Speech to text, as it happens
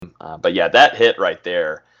But yeah, that hit right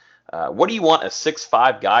there. What do you want a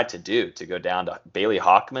 6'5" guy to do to go down to Bailey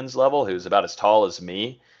Hawkman's level, who's about as tall as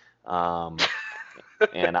me? Um,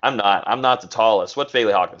 and I'm not the tallest. What's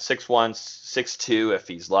Bailey Hawkins? 6'1", 6'2" if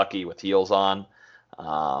he's lucky with heels on.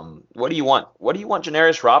 What do you want? What do you want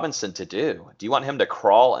Janarius Robinson to do? Do you want him to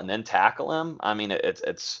crawl and then tackle him? I mean,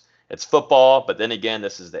 it's football, but then again,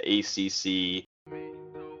 this is the ACC.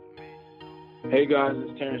 Hey guys,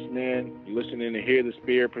 it's Terrence Nan. You're listening to Hear the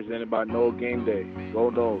Spear, presented by Noel Game Day.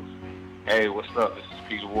 Go Noles. Hey, what's up? This is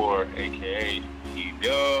Peter Ward, aka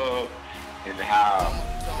E-Dub, in the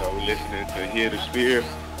house. So we're listening to Hear the Spear,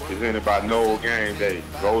 presented by Noel Game Day.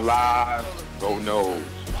 Go live, go Noles.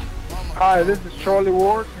 Hi, this is Charlie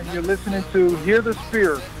Ward, and you're listening to Hear the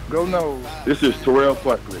Spear. Go Noles. This is Terrell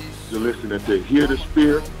Buckley. You're listening to Hear the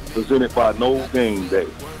Spear, presented by Noel Game Day.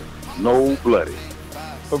 No Bloody.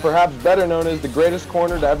 But perhaps better known as the greatest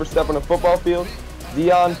corner to ever step on a football field,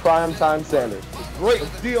 Deion Primetime Sanders. Great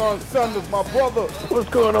Deion Sanders, my brother. What's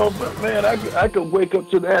going on, man? I could wake up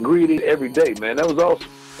to that greedy every day, man. That was awesome.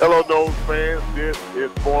 Hello, Noles fans. This is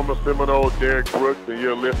former Seminole Derek Brooks, and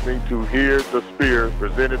you're listening to Hear the Spear,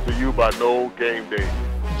 presented to you by Noel Game Day.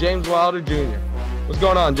 James Wilder Jr. What's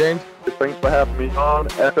going on, James? Thanks for having me on.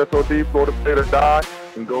 SSOD, Florida State or Die,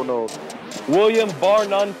 and go Noles. William Bar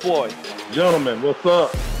None Floyd. Gentlemen, what's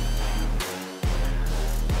up?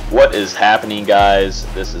 What is happening, guys?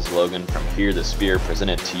 This is Logan from Hear the Spear,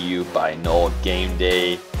 presented to you by Noel Game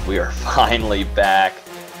Day. We are finally back.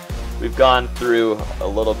 We've gone through a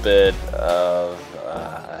little bit of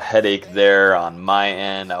a headache there on my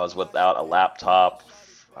end. I was without a laptop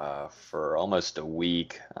for almost a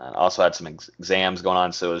week. Also had some exams going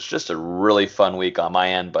on, so it was just a really fun week on my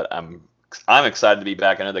end. But I'm excited to be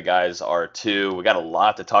back. I know the guys are too. We got a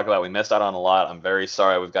lot to talk about. We missed out on a lot. I'm very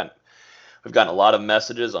sorry. We've gotten a lot of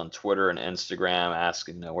messages on Twitter and Instagram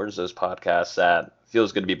asking, where's those podcasts at?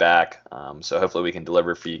 Feels good to be back. So hopefully we can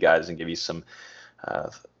deliver for you guys and give you some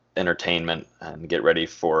entertainment and get ready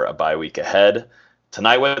for a bye week ahead.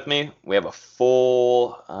 Tonight with me, we have a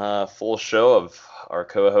full show of our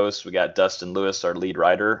co-hosts. We got Dustin Lewis, our lead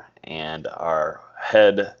writer, and our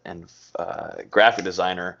head and graphic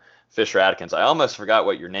designer, Fisher Atkins. I almost forgot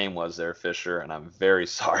what your name was there, Fisher, and I'm very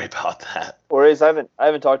sorry about that. Worries. I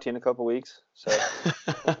haven't talked to you in a couple weeks, so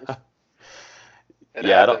it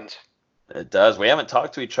happens. It does. We haven't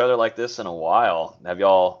talked to each other like this in a while. Have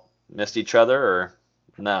y'all missed each other or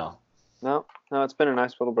no? No. It's been a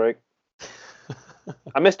nice little break.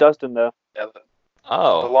 I miss Dustin though. Yeah,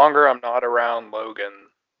 the longer I'm not around Logan,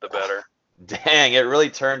 the better. Dang, it really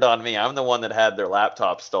turned on me. I'm the one that had their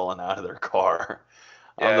laptop stolen out of their car.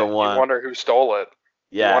 Yeah, I'm the one. You wonder who stole it.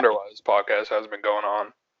 Yeah. You wonder why this podcast hasn't been going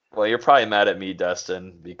on. Well, you're probably mad at me,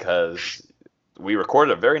 Dustin, because we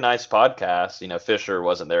recorded a very nice podcast. Fisher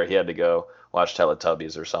wasn't there. He had to go watch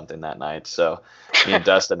Teletubbies or something that night. So me and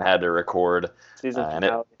Dustin had to record. And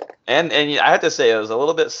I have to say it was a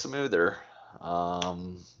little bit smoother.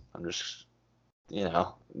 I'm just,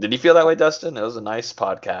 did you feel that way, Dustin? It was a nice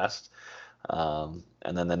podcast. And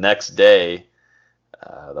then the next day,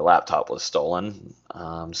 the laptop was stolen,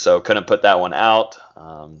 so couldn't put that one out.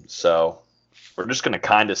 So we're just going to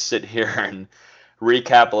kind of sit here and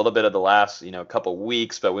recap a little bit of the last, couple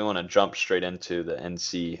weeks, but we want to jump straight into the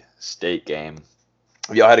NC State game.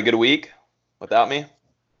 Have y'all had a good week without me?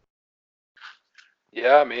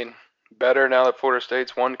 Yeah, I mean, better now that Florida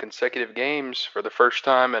State's won consecutive games for the first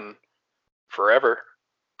time in forever.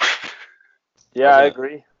 Yeah, I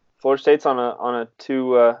agree. Florida State's on a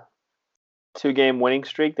two-game winning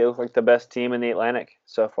streak. They look like the best team in the Atlantic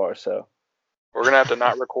so far. So we're gonna have to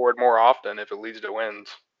not record more often if it leads to wins.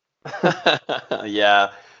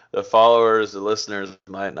 Yeah, the followers, the listeners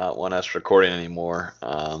might not want us recording anymore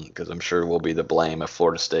because I'm sure we'll be the blame if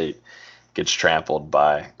Florida State gets trampled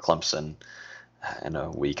by Clemson in a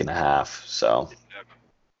week and a half. So,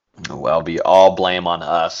 well, be all blame on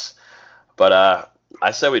us. But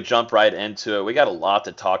I said we jump right into it. We got a lot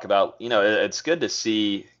to talk about. It's good to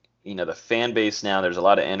see, the fan base now. There's a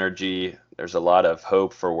lot of energy. There's a lot of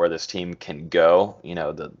hope for where this team can go.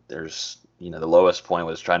 The lowest point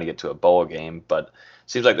was trying to get to a bowl game, but it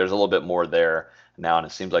seems like there's a little bit more there now, and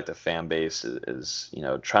it seems like the fan base is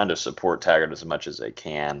trying to support Taggart as much as they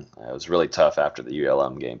can. It was really tough after the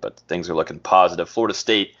ULM game, but things are looking positive. Florida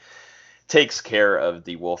State takes care of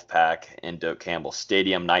the Wolfpack in Doak Campbell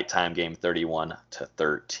Stadium. Nighttime game,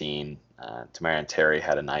 31-13. Tamarian Terry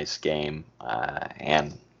had a nice game,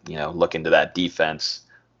 and look into that defense.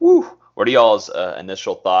 Woo! What are y'all's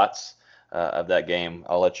initial thoughts of that game?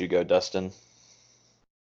 I'll let you go, Dustin.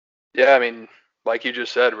 Yeah, I mean, like you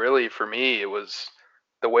just said, really for me, it was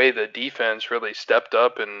the way the defense really stepped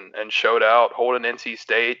up and showed out, holding NC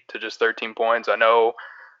State to just 13 points. I know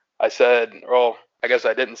I said, well, I guess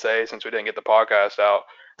I didn't say since we didn't get the podcast out.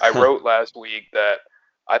 I wrote last week that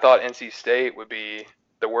I thought NC State would be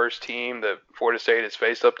the worst team that Florida State has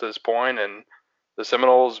faced up to this point, and the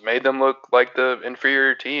Seminoles made them look like the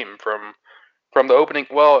inferior team from the opening.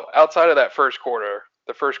 Well, outside of that first quarter,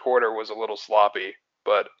 the first quarter was a little sloppy,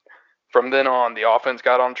 but from then on, the offense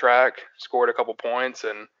got on track, scored a couple points,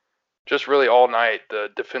 and just really all night, the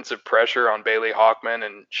defensive pressure on Bailey Hawkman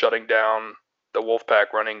and shutting down the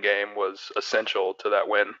Wolfpack running game was essential to that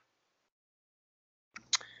win.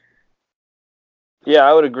 Yeah,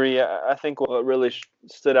 I would agree. I think what really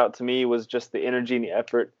stood out to me was just the energy and the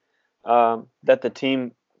effort that the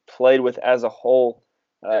team played with as a whole.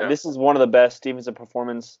 This is one of the best defensive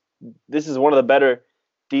performances. This is one of the better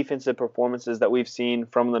defensive performances that we've seen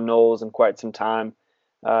from the Noles in quite some time.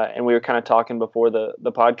 And we were kind of talking before the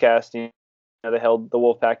podcast. You know, they held the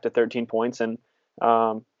Wolfpack to 13 points and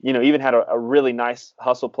even had a really nice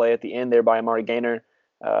hustle play at the end there by Amari Gaynor.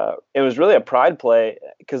 It was really a pride play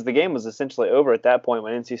because the game was essentially over at that point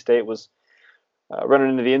when NC State was running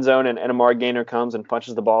into the end zone and Amari Gaynor comes and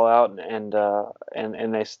punches the ball out and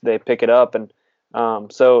they pick it up. And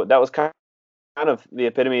so that was kind of the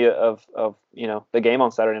epitome of the game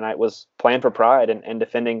on Saturday night was playing for pride and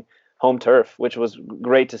defending home turf, which was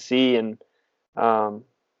great to see. And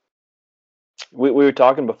we were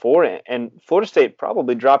talking before, and Florida State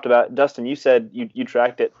probably dropped about, Dustin, you said you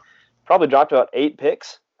tracked it, probably dropped about 8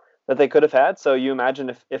 picks that they could have had. So you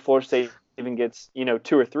imagine if Florida State even gets 2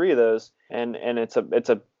 or 3 of those, and it's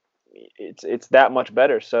that much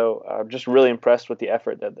better. So I'm just really impressed with the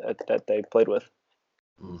effort that they played with.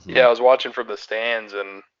 Mm-hmm. Yeah, I was watching from the stands,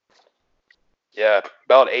 and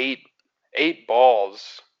about eight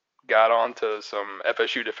balls got onto some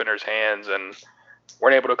FSU defenders' hands and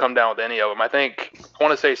weren't able to come down with any of them. I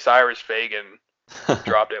want to say Cyrus Fagan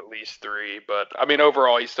dropped at least 3, but I mean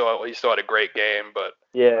overall he still had a great game. But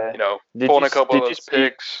pulling a couple of those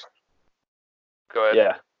picks. Go ahead.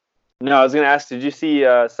 Yeah. No, I was gonna ask, did you see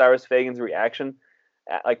Cyrus Fagan's reaction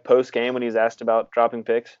at post game when he was asked about dropping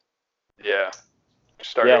picks? Yeah.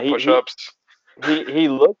 Started push-ups. He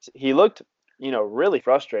looked really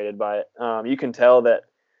frustrated by it. You can tell that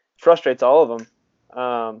frustrates all of them,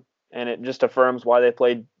 and it just affirms why they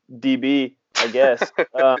played DB, I guess.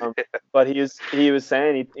 But he was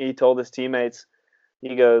saying he told his teammates,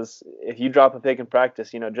 he goes, if you drop a pick in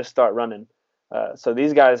practice, just start running. So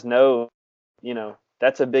these guys know,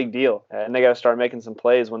 that's a big deal, and they got to start making some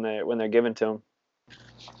plays when they're given to them.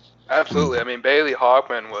 Absolutely. I mean, Bailey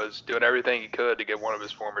Hawkman was doing everything he could to get one of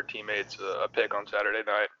his former teammates a pick on Saturday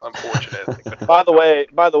night. Unfortunate. By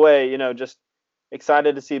the way, just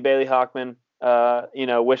excited to see Bailey Hawkman.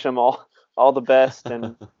 Wish him all the best.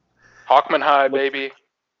 And Hawkman high, baby.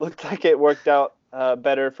 Looked like it worked out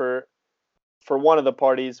better for one of the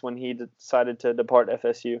parties when he decided to depart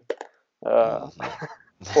FSU.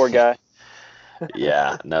 Poor guy.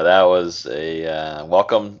 Yeah, no, that was a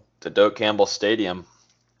welcome to Doak Campbell Stadium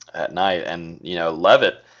at night. And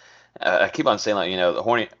Leavitt, I keep on saying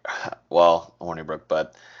Hornibrook,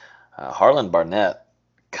 but Harlan Barnett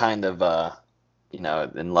kind of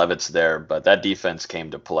and Leavitt's there, but that defense came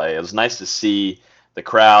to play. It was nice to see the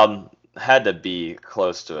crowd. Had to be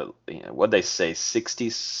close to what'd they say,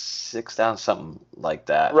 66,000, something like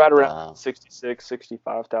that. Right around 66,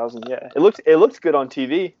 65,000. Yeah, it looked good on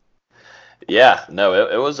TV. Yeah, no,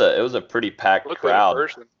 it was a pretty packed crowd. Like in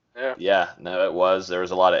person. Yeah, no, it was. There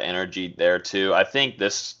was a lot of energy there too. I think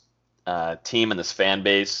this team and this fan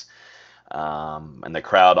base and the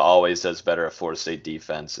crowd always does better if Florida State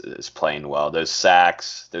defense is playing well. Those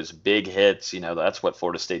sacks, those big hits, that's what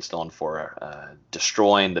Florida State's known for,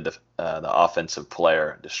 destroying the offensive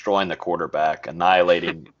player, destroying the quarterback,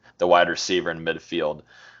 annihilating the wide receiver in midfield.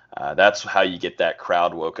 That's how you get that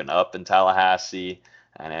crowd woken up in Tallahassee.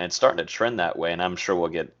 And it's starting to trend that way, and I'm sure we'll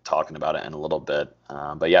get talking about it in a little bit.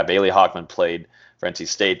 But yeah, Bailey Hawkman played for NC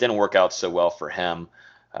State. Didn't work out so well for him.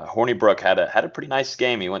 Hornibrook had a pretty nice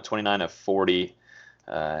game. He went 29 of 40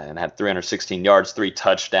 and had 316 yards, 3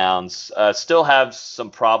 touchdowns. Still have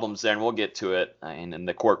some problems there, and we'll get to it. In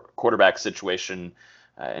the quarterback situation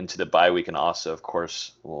into the bye week, and also, of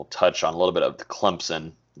course, we'll touch on a little bit of the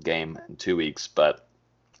Clemson game in 2 weeks. But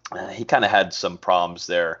he kind of had some problems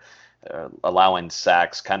there. Allowing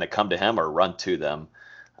sacks kind of come to him or run to them,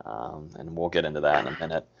 and we'll get into that in a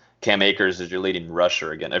minute. Cam Akers is your leading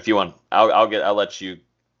rusher again. If you want, I'll let you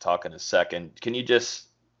talk in a second. Can you just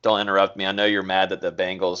don't interrupt me? I know you're mad that the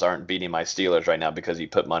Bengals aren't beating my Steelers right now because you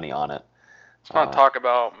put money on it. Let's not talk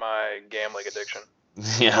about my gambling addiction.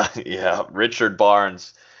 Yeah. Richard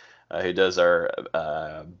Barnes, who does our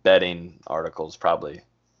betting articles, probably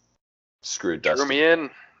screwed Dustin. Drew me in.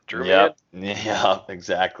 Yeah,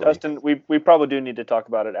 exactly. Dustin, we probably do need to talk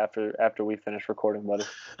about it after we finish recording, buddy.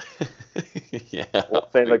 Yeah. We'll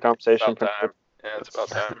save the conversation for time. Yeah, it's about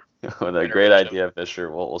time. With a great idea,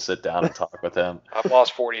 Fisher. We'll sit down and talk with him. I've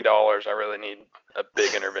lost $40. I really need a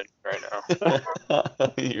big intervention right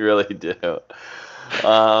now. You really do.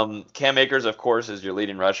 Cam Akers, of course, is your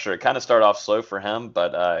leading rusher. It kind of started off slow for him,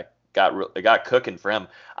 but it got cooking for him.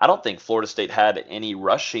 I don't think Florida State had any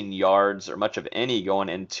rushing yards or much of any going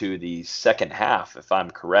into the second half, if I'm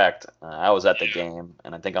correct. I was at the game,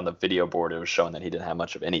 and I think on the video board it was showing that he didn't have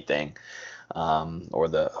much of anything, or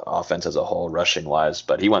the offense as a whole rushing-wise.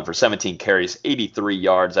 But he went for 17 carries, 83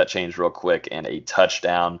 yards. That changed real quick, and a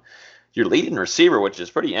touchdown. Your leading receiver, which is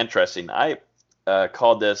pretty interesting. I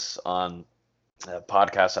called this on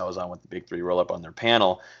podcast I was on with the Big Three roll-up on their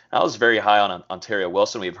panel. I was very high on Ontario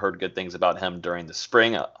Wilson. We've heard good things about him during the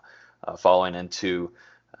spring, following into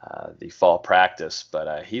the fall practice,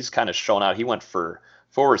 but he's kind of shown out. He went for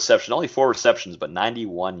only 4 receptions, but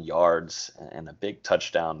 91 yards and a big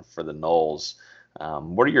touchdown for the Noles.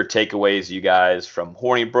 What are your takeaways, you guys, from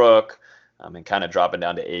Hornibrook, and kind of dropping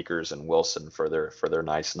down to Akers and Wilson for their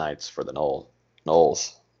nice nights for the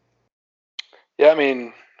Noles? Yeah, I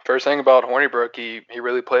mean, first thing about Hornibrook, he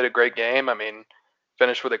really played a great game. I mean,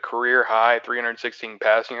 finished with a career high 316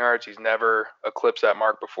 passing yards. He's never eclipsed that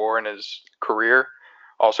mark before in his career.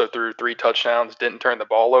 Also threw 3 touchdowns, didn't turn the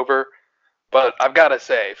ball over. But I've got to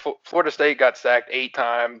say, Florida State got sacked 8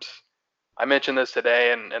 times. I mentioned this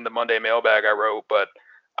today in the Monday mailbag I wrote, but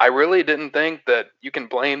I really didn't think that you can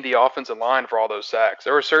blame the offensive line for all those sacks.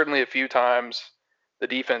 There were certainly a few times the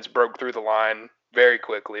defense broke through the line very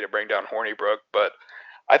quickly to bring down Hornibrook, but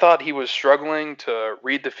I thought he was struggling to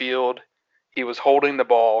read the field. He was holding the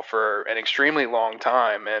ball for an extremely long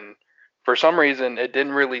time, and for some reason, it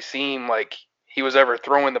didn't really seem like he was ever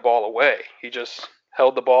throwing the ball away. He just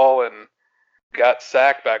held the ball and got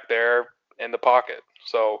sacked back there in the pocket.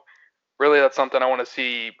 So really, that's something I want to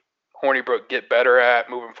see Hornibrook get better at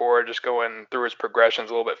moving forward, just going through his progressions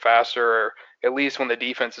a little bit faster, or at least when the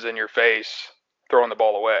defense is in your face, throwing the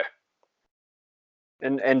ball away.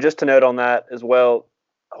 And just to note on that as well,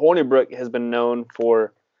 Hornibrook has been known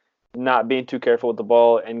for not being too careful with the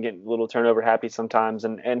ball and getting a little turnover happy sometimes.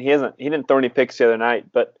 And he didn't throw any picks the other night,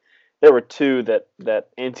 but there were 2 that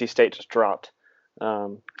NC State just dropped.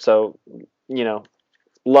 So,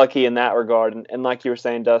 lucky in that regard. And like you were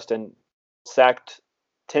saying, Dustin, sacked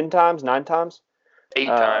 10 times, 9 times? 8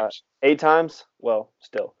 times. 8 times? Well,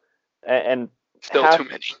 still. And still too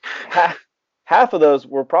many. half of those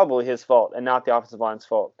were probably his fault and not the offensive line's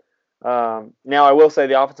fault. Now, I will say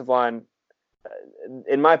the offensive line,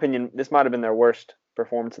 in my opinion, this might have been their worst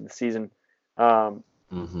performance of the season.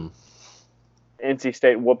 NC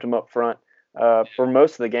State whooped them up front for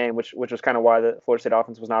most of the game, which was kind of why the Florida State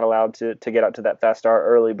offense was not allowed to get out to that fast start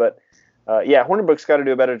early. But Hornibrook's got to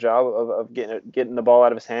do a better job of getting the ball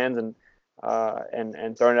out of his hands and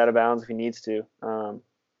throwing it out of bounds if he needs to, and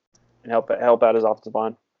help out his offensive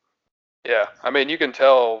line. Yeah, I mean, you can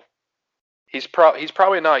tell he's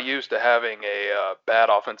probably not used to having a bad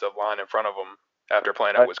offensive line in front of him after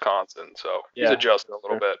playing at Wisconsin, so he's adjusted a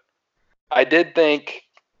little bit. I did think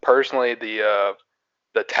personally the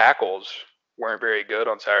tackles weren't very good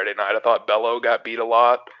on Saturday night. I thought Bello got beat a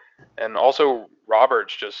lot, and also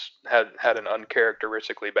Roberts just had an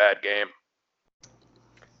uncharacteristically bad game.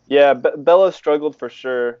 Yeah, Bello struggled for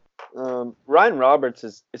sure. Ryan Roberts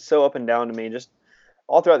is so up and down to me, just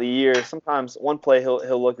all throughout the year. Sometimes one play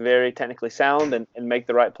he'll look very technically sound and make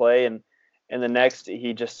the right play, and the next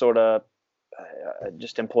he just sort of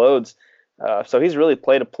just implodes. So he's really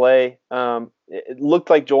play to play. It looked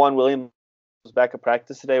like Jawan Williams was back at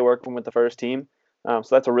practice today working with the first team. So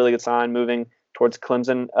that's a really good sign moving towards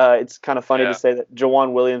Clemson. It's kind of funny to say that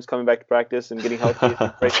Jawan Williams coming back to practice and getting healthy is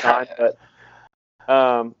a great sign, but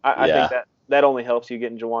I think that only helps you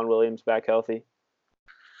getting Jawan Williams back healthy.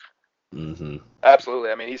 Mm-hmm. Absolutely.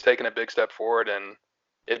 I mean, he's taken a big step forward, and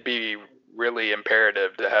it'd be really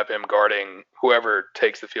imperative to have him guarding whoever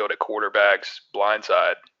takes the field at quarterback's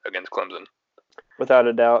blindside against Clemson. Without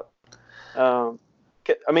a doubt. I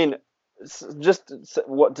mean, just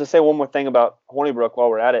to say one more thing about Hornibrook while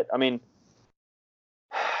we're at it. I mean,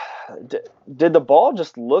 did the ball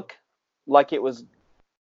just look like it was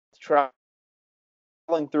traveling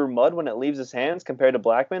through mud when it leaves his hands compared to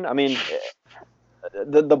Blackman? I mean,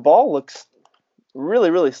 the ball looks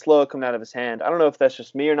really, really slow coming out of his hand. I don't know if that's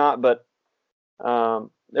just me or not, but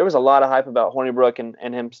there was a lot of hype about Hornibrook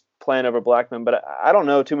and him playing over Blackman. But I don't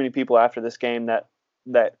know too many people after this game that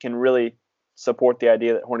that can really support the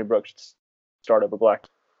idea that Hornibrook should start over Black.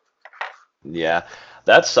 Yeah,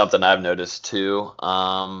 that's something I've noticed too.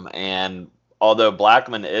 And although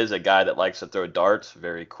Blackman is a guy that likes to throw darts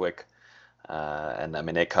very quick, and I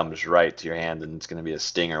mean it comes right to your hand and it's going to be a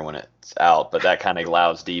stinger when it's out, but that kind of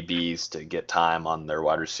allows DBs to get time on their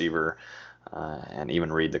wide receiver and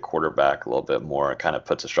even read the quarterback a little bit more. It kind of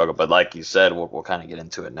puts a struggle. But like you said, we'll kind of get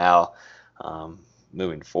into it now.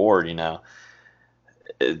 Moving forward,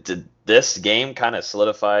 did this game kind of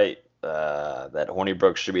solidify that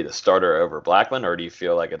Hornibrook should be the starter over Blackman, or do you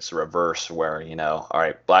feel like it's the reverse where, all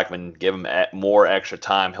right, Blackman, give him more extra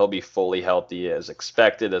time. He'll be fully healthy as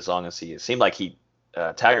expected as long as it seemed like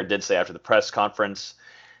Taggart did say after the press conference,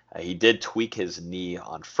 he did tweak his knee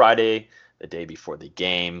on Friday, the day before the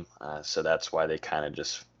game. So that's why they kind of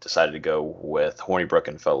just decided to go with Hornibrook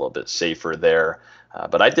and felt a little bit safer there.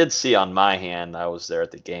 But I did see on my hand, I was there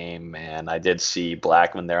at the game, and I did see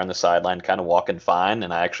Blackman there on the sideline kind of walking fine.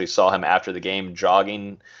 And I actually saw him after the game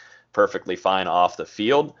jogging perfectly fine off the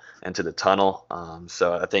field into the tunnel.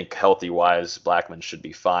 So I think healthy-wise, Blackman should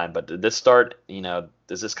be fine. But did this start,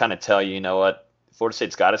 does this kind of tell you, what, Florida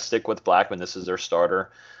State's got to stick with Blackman, this is their starter?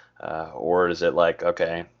 Or is it like,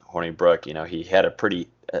 okay, Hornibrook, he had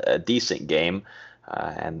a decent game,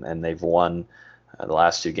 and they've won the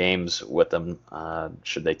last two games with them.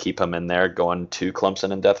 Should they keep him in there going to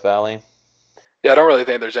Clemson and Death Valley? Yeah, I don't really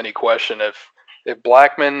think there's any question. If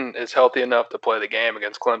Blackman is healthy enough to play the game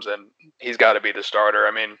against Clemson, he's got to be the starter.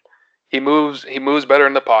 I mean, he moves better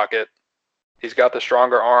in the pocket. He's got the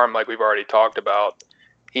stronger arm, like we've already talked about.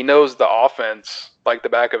 He knows the offense like the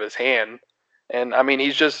back of his hand. And, I mean,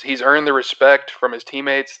 he's earned the respect from his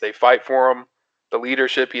teammates. They fight for him. The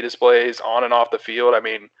leadership he displays on and off the field. I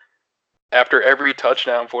mean, after every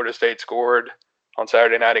touchdown Florida State scored on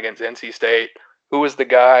Saturday night against NC State, who was the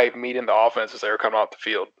guy meeting the offense as they were coming off the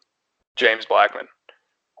field? James Blackman.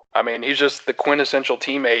 I mean, he's just the quintessential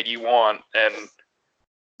teammate you want. And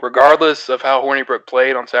regardless of how Hornibrook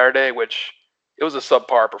played on Saturday, which it was a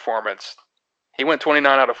subpar performance, he went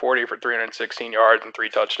 29 out of 40 for 316 yards and 3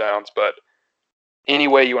 touchdowns. But any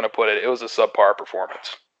way you want to put it, it was a subpar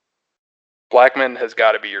performance. Blackman has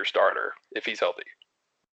got to be your starter if he's healthy.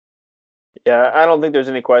 Yeah, I don't think there's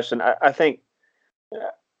any question. I think,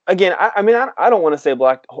 again, I mean, I don't want to say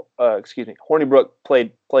Hornibrook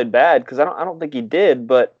played bad, because I don't think he did.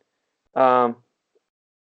 But I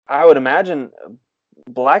would imagine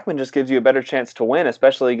Blackman just gives you a better chance to win,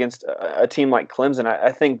 especially against a team like Clemson.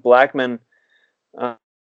 I think Blackman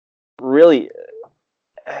really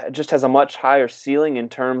just has a much higher ceiling in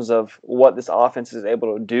terms of what this offense is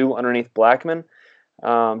able to do underneath Blackman,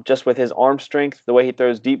 just with his arm strength, the way he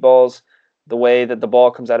throws deep balls, the way that the ball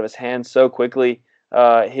comes out of his hands so quickly,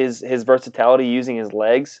 his versatility using his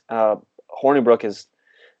legs. Hornibrook is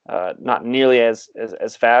not nearly as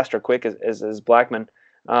fast or quick as Blackman.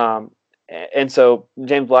 And so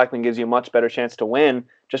James Blackman gives you a much better chance to win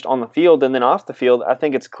just on the field. And then off the field, I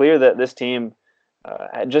think it's clear that this team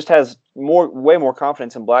just has way more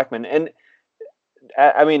confidence in Blackman. And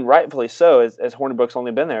I mean, rightfully so, as Hornibrook's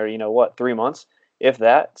only been there, 3 months, if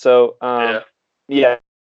that. So, yeah,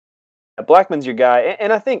 Blackman's your guy.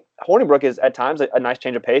 And I think Hornibrook is at times a nice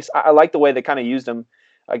change of pace. I like the way they kind of used him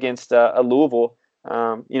against Louisville,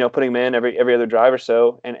 putting him in every other drive or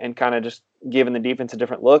so, and kind of just giving the defense a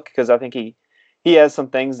different look, because I think he has some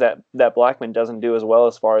things that Blackman doesn't do as well,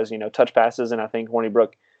 as far as, touch passes. And I think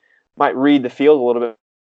Hornibrook might read the field a little bit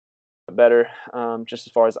better, just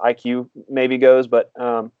as far as IQ maybe goes. But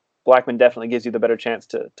Blackman definitely gives you the better chance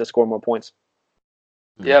to score more points.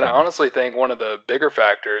 Yeah, and I honestly think one of the bigger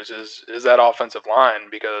factors is that offensive line,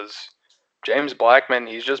 because James Blackman,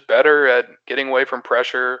 he's just better at getting away from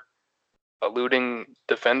pressure, eluding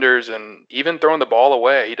defenders, and even throwing the ball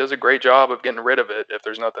away. He does a great job of getting rid of it if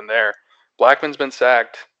there's nothing there. Blackman's been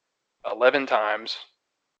sacked 11 times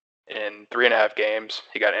in 3.5 games.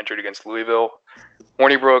 He got injured against Louisville.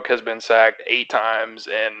 Hornibrook has been sacked 8 times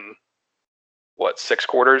in, 6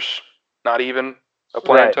 quarters? Not even a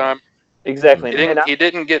playing time. Exactly. He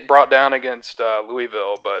didn't get brought down against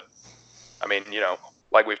Louisville, but, I mean,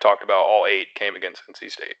 like we've talked about, all 8 came against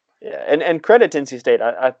NC State. Yeah, and credit to NC State.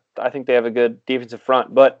 I think they have a good defensive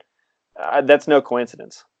front, but that's no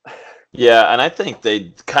coincidence. Yeah, and I think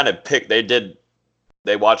they kind of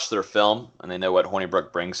they watched their film, and they know what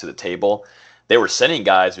Hornibrook brings to the table. They were sending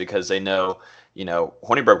guys because they know,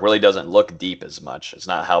 Hornibrook really doesn't look deep as much. It's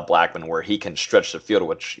not how Blackman, where he can stretch the field,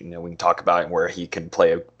 which, we can talk about, where he can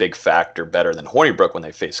play a big factor better than Hornibrook when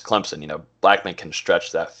they face Clemson. Blackman can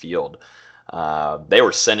stretch that field. They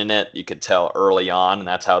were sending it, you could tell early on, and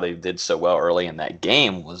that's how they did so well early in that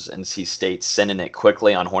game, was NC State sending it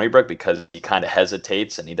quickly on Hornibrook because he kind of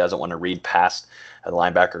hesitates and he doesn't want to read past the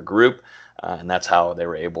linebacker group. And that's how they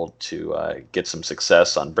were able to get some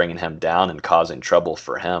success on bringing him down and causing trouble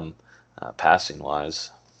for him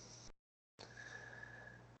passing-wise.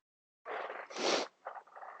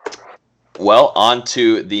 Well, on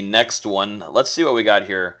to the next one. Let's see what we got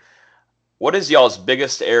here. What is y'all's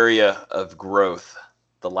biggest area of growth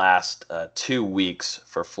the last 2 weeks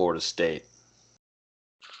for Florida State?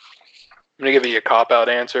 I'm going to give you a cop-out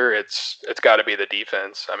answer. It's got to be the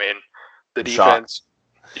defense. I mean, the defense.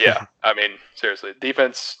 Yeah, I mean, seriously.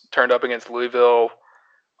 Defense turned up against Louisville.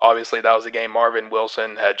 Obviously, that was the game Marvin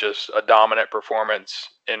Wilson had just a dominant performance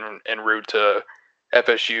en route to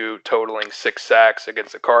FSU, totaling 6 sacks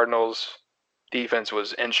against the Cardinals. Defense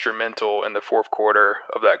was instrumental in the fourth quarter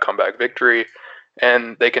of that comeback victory,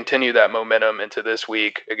 and they continue that momentum into this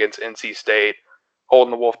week against NC State,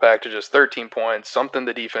 holding the Wolfpack to just 13 points, something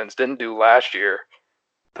the defense didn't do last year.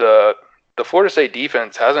 The Florida State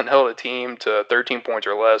defense hasn't held a team to 13 points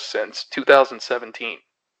or less since 2017,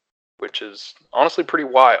 which is honestly pretty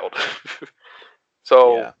wild.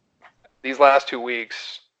 These last 2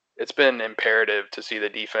 weeks, it's been imperative to see the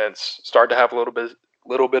defense start to have a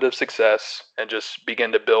little bit of success and just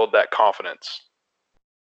begin to build that confidence.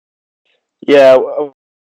 Yeah,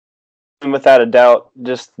 without a doubt,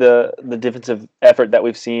 just the defensive effort that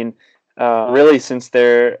we've seen really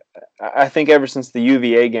I think ever since the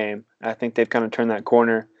UVA game, I think they've kind of turned that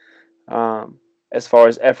corner as far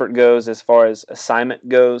as effort goes, as far as assignment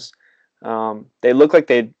goes. They look like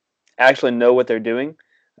they actually know what they're doing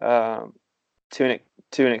to an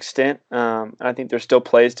extent. I think there's still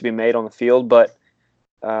plays to be made on the field, but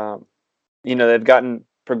they've gotten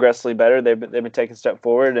progressively better. They've been taking a step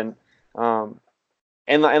forward, and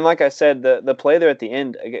like I said, the play there at the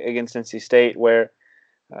end against NC State, where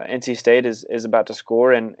NC State is about to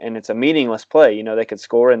score, and it's a meaningless play. They could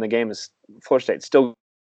score, and the game is Florida State's still going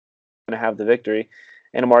to have the victory.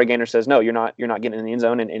 And Amari Gainer says, "No, you're not getting in the end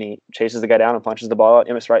zone," and he chases the guy down and punches the ball out.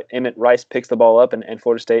 Emmett Rice picks the ball up, and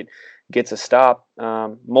Florida State gets a stop.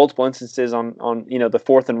 Multiple instances on the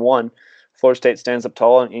 4th and 1. Florida State stands up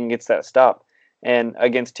tall and gets that stop. And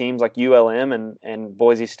against teams like ULM and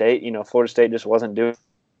Boise State, Florida State just wasn't doing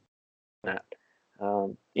that.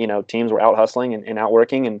 Teams were out hustling and out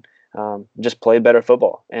working and just played better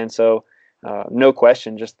football. And so, no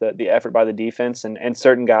question, just the effort by the defense and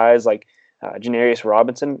certain guys like Janarius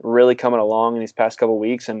Robinson really coming along in these past couple of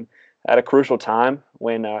weeks. And at a crucial time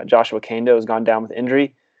when Joshua Kando has gone down with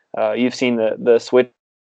injury, you've seen the switch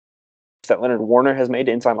that Leonard Warner has made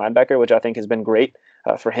to inside linebacker, which I think has been great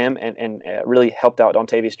for him and really helped out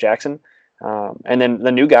Dontavius Jackson. And then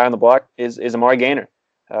the new guy on the block is Amari Gainer.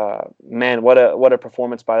 Man, what a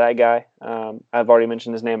performance by that guy. I've already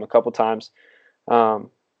mentioned his name a couple times.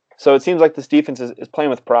 So it seems like this defense is playing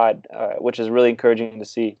with pride, which is really encouraging to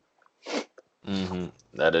see. Mm-hmm.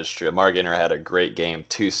 That is true. Amari Gainer had a great game,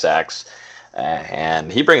 2 sacks,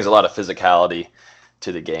 and he brings a lot of physicality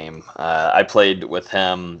to the game. I played with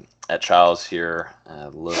him at Childs here,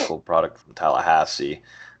 local product from Tallahassee,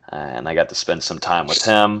 and I got to spend some time with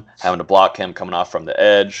him, having to block him coming off from the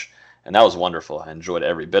edge, and that was wonderful. I enjoyed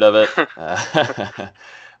every bit of it.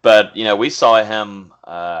 But, we saw him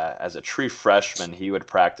as a true freshman. He would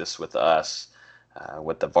practice with us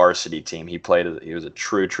with the varsity team. He was a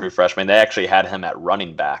true freshman. They actually had him at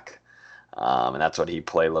running back, and that's what he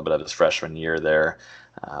played a little bit of his freshman year there.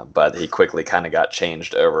 But he quickly kind of got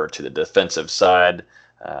changed over to the defensive side,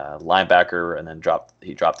 linebacker, and then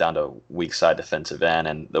dropped down to weak side defensive end.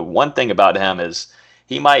 And the one thing about him is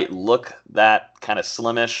he might look that kind of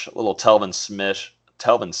slimish, little Telvin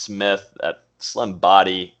Smith, that slim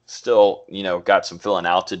body, still, got some filling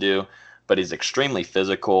out to do, but he's extremely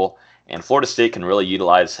physical. And Florida State can really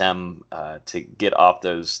utilize him to get off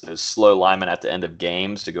those slow linemen at the end of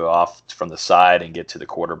games, to go off from the side and get to the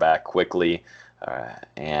quarterback quickly.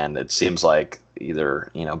 And it seems like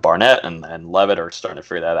either Barnett and Levitt are starting to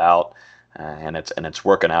figure that out, and it's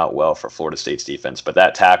working out well for Florida State's defense. But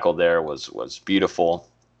that tackle there was beautiful,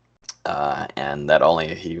 and that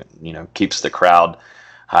only keeps the crowd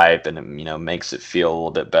hype and makes it feel a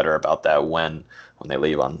little bit better about that win when they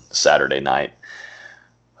leave on Saturday night.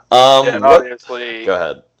 Obviously, go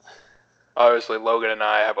ahead. Obviously, Logan and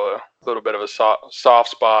I have a little bit of a soft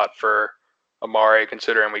spot for Amari,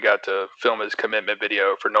 considering we got to film his commitment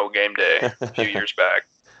video for No Game Day a few years back.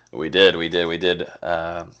 We did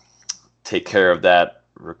take care of that,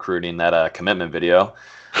 recruiting that commitment video,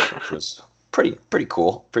 which was pretty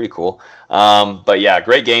cool. Pretty cool. But yeah,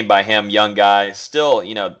 great game by him. Young guy. Still,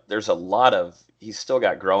 there's a lot of he's still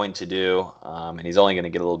got growing to do, and he's only going to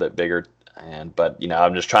get a little bit bigger. But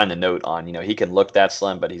I'm just trying to note on, he can look that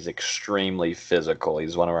slim, but he's extremely physical.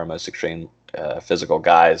 He's one of our most extreme physical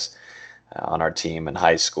guys on our team in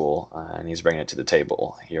high school, and he's bringing it to the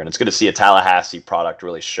table here. And it's good to see a Tallahassee product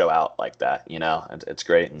really show out like that. It's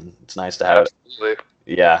great, and it's nice to have Absolutely. it.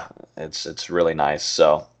 Yeah, it's really nice.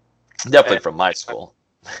 So definitely from my school.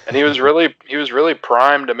 And he was really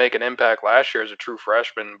primed to make an impact last year as a true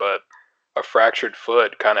freshman, but a fractured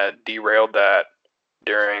foot kind of derailed that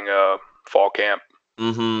during fall camp.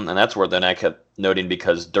 And that's where then I kept noting,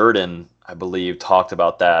 because Durden, I believe, talked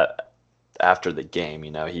about that after the game.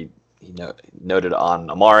 He noted on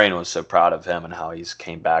Amari and was so proud of him and how he's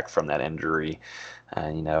came back from that injury,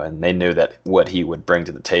 and and they knew that what he would bring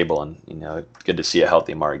to the table, and good to see a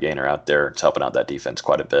healthy Amari Gaynor out there. It's helping out that defense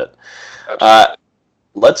quite a bit.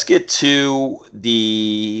 Let's get to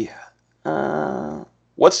the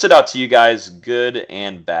what stood out to you guys, good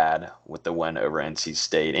and bad, with the win over NC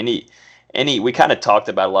State. Any we kind of talked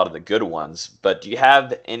about a lot of the good ones, but do you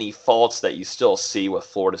have any faults that you still see with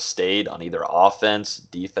Florida State on either offense,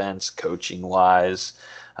 defense, coaching wise,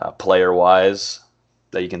 player wise,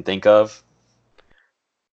 that you can think of?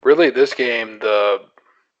 Really, this game, the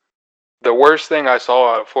worst thing I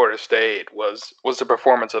saw out of Florida State was the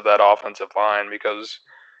performance of that offensive line, because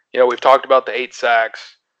we've talked about the 8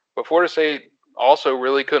 sacks, but Florida State also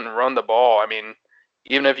really couldn't run the ball. I mean,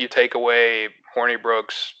 even if you take away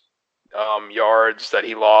Hornibrook's yards that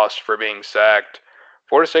he lost for being sacked,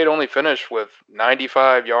 Florida State only finished with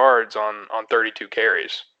 95 yards on 32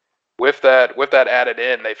 carries. With that added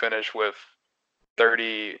in, they finished with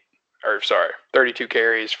 32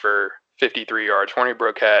 carries for 53 yards.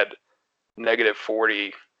 Hornibrook had negative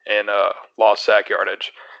 40 in lost sack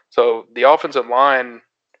yardage. So the offensive line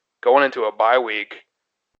going into a bye week,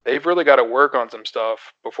 they've really got to work on some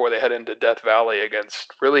stuff before they head into Death Valley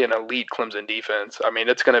against really an elite Clemson defense. I mean,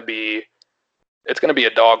 it's going to be a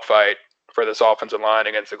dogfight for this offensive line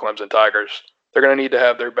against the Clemson Tigers. They're going to need to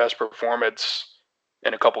have their best performance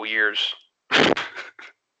in a couple years.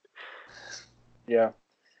 Yeah.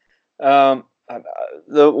 One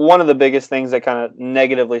of the biggest things that kind of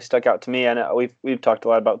negatively stuck out to me, I know we've talked a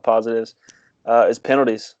lot about positives, is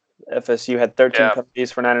penalties. FSU had 13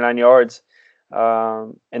 penalties for 99 yards.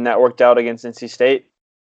 And that worked out against NC State,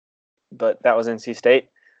 but that was NC State.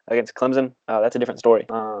 Against Clemson, that's a different story.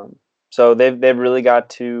 So they've really got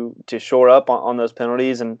to shore up on those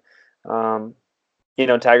penalties, and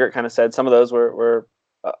Taggart kind of said some of those were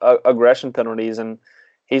aggression penalties, and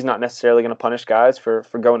he's not necessarily going to punish guys for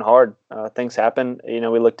going hard. Things happen. We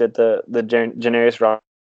looked at the Janarius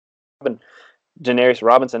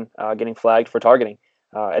Robinson getting flagged for targeting.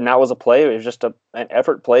 And that was a play. It was just an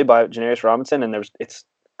effort play by Janarius Robinson, and it's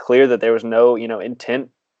clear that there was no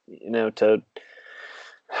intent to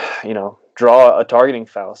draw a targeting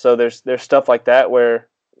foul. So there's stuff like that where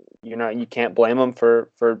you can't blame them for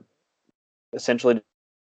essentially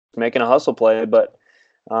making a hustle play, but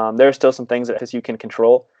there are still some things that you can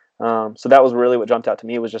control. So that was really what jumped out to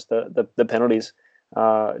me, was just the penalties,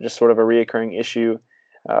 just sort of a reoccurring issue.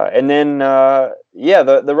 And then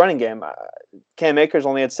the running game. Cam Akers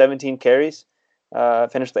only had 17 carries,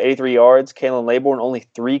 finished with 83 yards. Kalen Laybourne only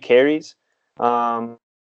 3 carries. Cam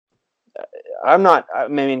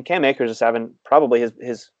Akers is having probably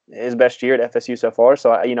his best year at FSU so far.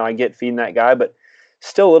 So I get feeding that guy, but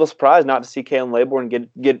still a little surprised not to see Kalen Laybourne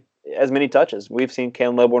get as many touches. We've seen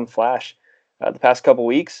Kalen Laybourne flash the past couple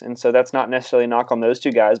weeks, and so that's not necessarily a knock on those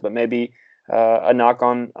two guys, but maybe a knock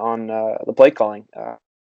on the play calling.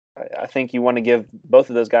 I think you want to give both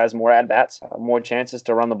of those guys more at-bats, more chances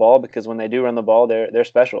to run the ball, because when they do run the ball, they're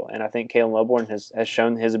special. And I think Kalen Laybourne has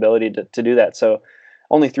shown his ability to do that. So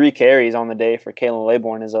only 3 carries on the day for Kalen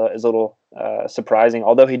Laybourne is a little surprising,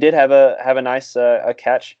 although he did have a nice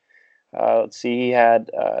catch. Let's see, he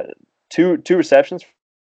had two receptions for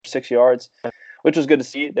 6 yards, which was good to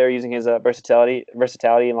see. They're using his versatility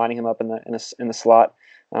and lining him up in the slot.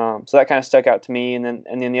 So that kind of stuck out to me. And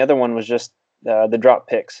then the other one was just the drop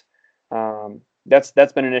picks. That's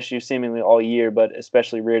been an issue seemingly all year, but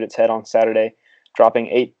especially reared its head on Saturday, dropping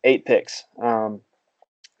eight picks.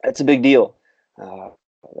 That's a big deal.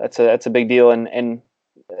 That's a big deal, and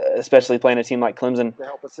especially playing a team like Clemson.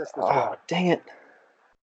 Oh, dang it!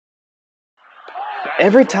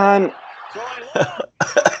 Every time.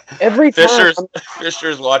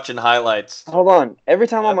 Fisher's watching highlights. Hold on. Every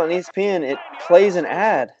time I'm on ESPN, it plays an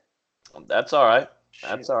ad. That's all right.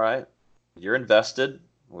 That's all right. You're invested.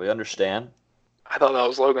 We understand. I thought that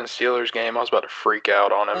was Logan's Steelers game. I was about to freak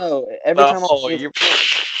out on him. No, every time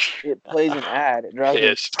it plays an ad, it drives me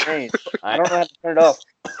insane. I don't know how to turn it off.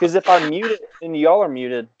 Because if I mute it and y'all are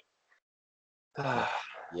muted.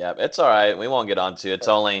 Yeah, it's all right. We won't get onto it. It's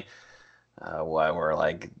only we're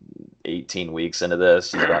like 18 weeks into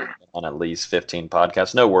this. You've got on at least 15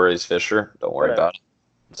 podcasts. No worries, Fisher. Don't worry about it.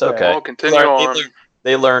 It's okay. Well, continue on.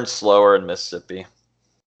 They learn slower in Mississippi.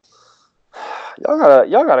 Y'all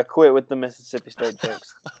gotta quit with the Mississippi State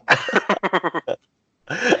jokes.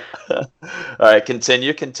 All right,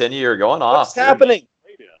 continue. You're going off. What's happening?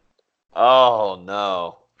 Oh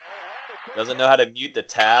no! Doesn't know how to mute the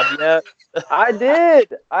tab yet. I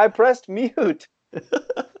did. I pressed mute.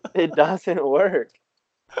 It doesn't work.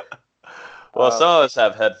 Well, some of us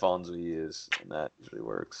have headphones we use, and that usually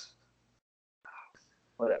works.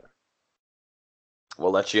 Whatever.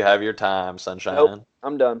 We'll let you have your time, sunshine. Nope,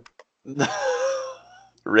 I'm done.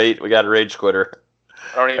 We got a rage quitter.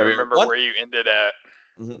 I don't even remember where you ended at.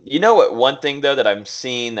 You know what? One thing though that I'm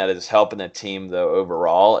seeing that is helping the team though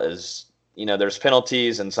overall is, there's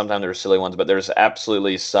penalties and sometimes there's silly ones, but there's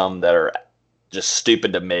absolutely some that are just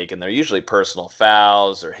stupid to make, and they're usually personal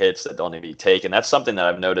fouls or hits that don't need to be taken. That's something that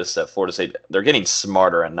I've noticed at Florida State. They're getting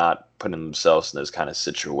smarter and not putting themselves in those kind of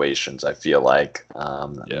situations. I feel like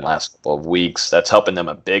in the last couple of weeks, that's helping them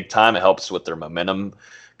a big time. It helps with their momentum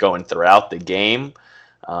going throughout the game.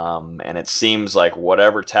 And it seems like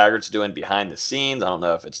whatever Taggart's doing behind the scenes, I don't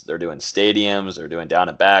know if they're doing stadiums, they're doing down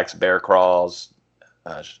and backs, bear crawls,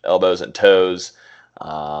 elbows and toes.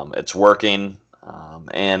 It's working.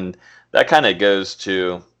 And that kind of goes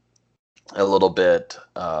to a little bit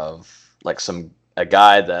of like a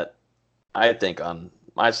guy that I think on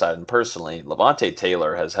my side and personally, Levante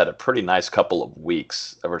Taylor has had a pretty nice couple of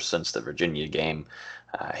weeks ever since the Virginia game.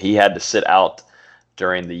 He had to sit out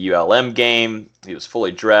during the ULM game. He was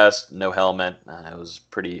fully dressed, no helmet. It was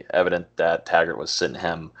pretty evident that Taggart was sitting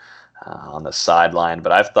him on the sideline.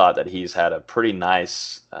 But I've thought that he's had a pretty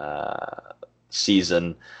nice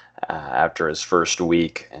season after his first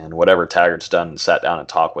week. And whatever Taggart's done, sat down and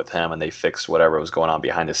talked with him, and they fixed whatever was going on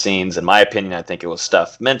behind the scenes. In my opinion, I think it was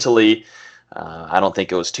stuff mentally. I don't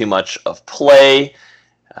think it was too much of play.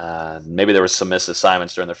 Maybe there was some missed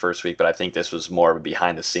assignments during the first week, but I think this was more of a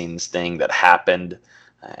behind-the-scenes thing that happened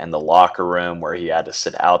in the locker room where he had to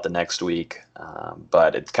sit out the next week.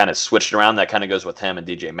 But it's kind of switched around. That kind of goes with him and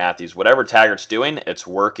DJ Matthews. Whatever Taggart's doing, it's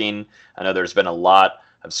working. I know there's been a lot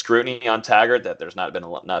of scrutiny on Taggart, that there's not been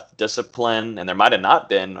enough discipline, and there might have not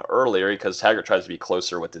been earlier because Taggart tries to be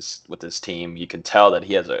closer with his team. You can tell that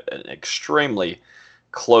he has an extremely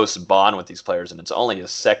close bond with these players, and it's only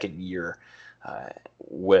his second year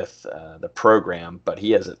with the program, but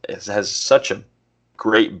he has such a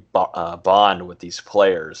great bond with these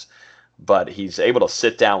players. But he's able to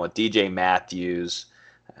sit down with DJ Matthews,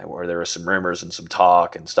 where there were some rumors and some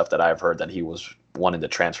talk and stuff that I've heard that he was wanting to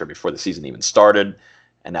transfer before the season even started.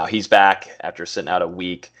 And now he's back after sitting out a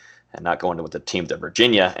week and not going with the team to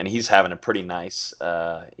Virginia. And he's having a pretty nice,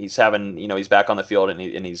 he's back on the field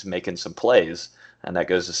and he's making some plays. And that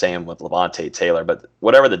goes the same with Levante Taylor. But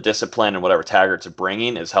whatever the discipline and whatever Taggart's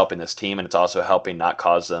bringing is helping this team. And it's also helping not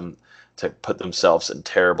cause them to put themselves in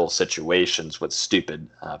terrible situations with stupid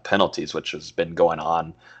penalties, which has been going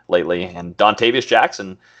on lately. And Dontavius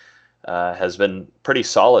Jackson has been pretty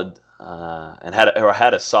solid and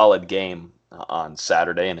had a solid game on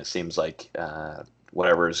Saturday, and it seems like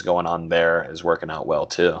whatever is going on there is working out well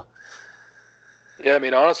too. Yeah, I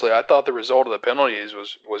mean, honestly, I thought the result of the penalties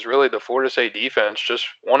was really the Florida State defense just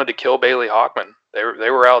wanted to kill Bailey Hockman. They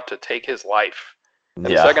were out to take his life. In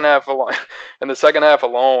the second half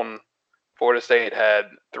alone, Florida State had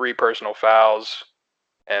 3 personal fouls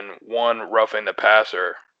and 1 roughing the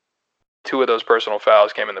passer. 2 of those personal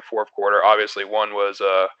fouls came in the fourth quarter. Obviously, one was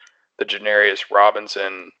the Janarius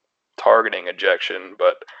Robinson targeting ejection,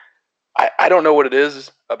 but I don't know what it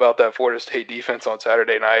is about that Florida State defense on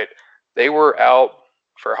Saturday night. They were out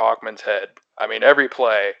for Hockman's head. I mean, every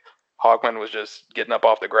play, Hockman was just getting up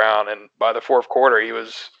off the ground, and by the fourth quarter, he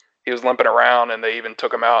was limping around, and they even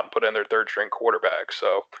took him out and put in their third-string quarterback.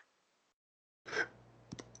 So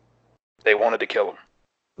they wanted to kill him.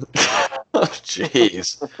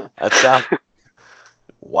 Jeez, that sounds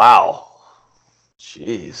wow.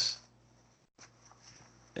 Jeez.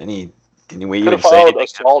 Can we even say anything?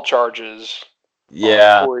 Assault charges?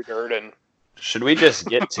 Yeah. Corey Durden. Should we just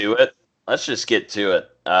get to it? Let's just get to it.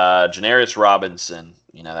 Janarius Robinson,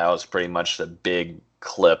 that was pretty much the big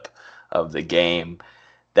clip of the game.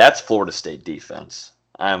 That's Florida State defense.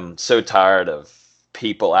 I'm so tired of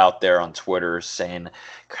people out there on Twitter saying,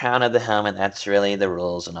 crown of the helmet, that's really the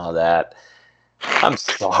rules and all that. I'm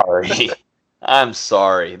sorry. I'm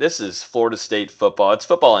sorry. This is Florida State football. It's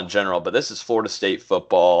football in general, but this is Florida State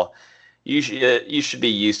football. You should be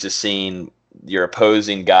used to seeing your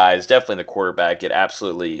opposing guys, definitely the quarterback, get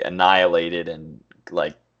absolutely annihilated and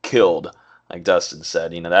like killed, like Dustin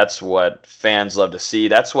said. That's what fans love to see.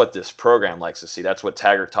 That's what this program likes to see. That's what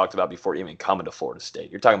Taggart talked about before even coming to Florida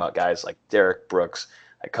State. You're talking about guys like Derek Brooks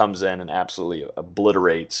that comes in and absolutely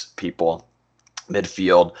obliterates people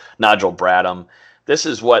midfield. Nigel Bradham. This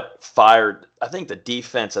is what fired, I think, the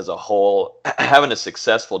defense as a whole. Having a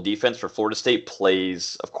successful defense for Florida State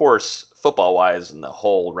plays, of course, football-wise and the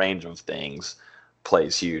whole range of things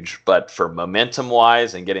plays huge. But for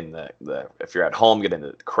momentum-wise and getting the if you're at home, getting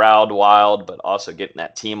the crowd wild, but also getting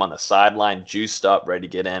that team on the sideline juiced up, ready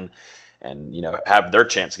to get in, and have their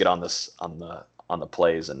chance to get on the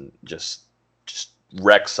plays and just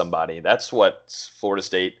wreck somebody. That's what Florida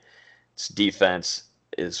State's defense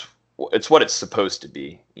is. It's what it's supposed to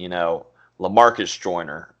be. LaMarcus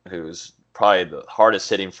Joyner, who's probably the hardest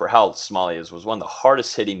hitting for how small he is, was one of the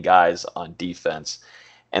hardest hitting guys on defense.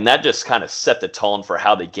 And that just kind of set the tone for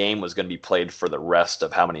how the game was going to be played for the rest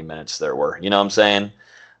of how many minutes there were. You know what I'm saying?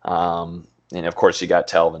 And of course you got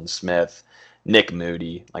Telvin Smith, Nick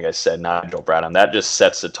Moody, like I said, Nigel Bradham. That just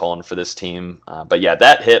sets the tone for this team. But yeah,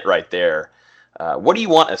 that hit right there. What do you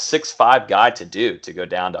want a 6'5" guy to do, to go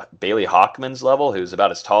down to Bailey Hockman's level, who's about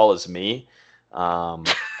as tall as me? And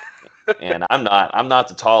I'm not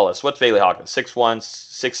the tallest. What's Bailey Hockman? 6'1",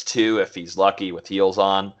 6'2", if he's lucky with heels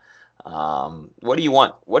on. What do you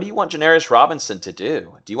want Janarius Robinson to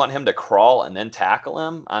do? Do you want him to crawl and then tackle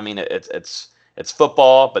him? I mean, it's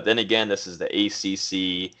football, but then again, this is the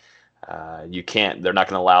ACC. They're not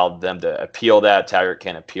going to allow them to appeal that. Taggart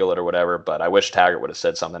can't appeal it or whatever, but I wish Taggart would have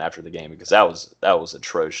said something after the game, because that was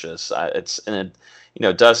atrocious.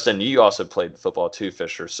 Dustin, you also played football too,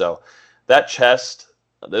 Fisher. So that chest,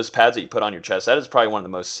 those pads that you put on your chest, that is probably one of the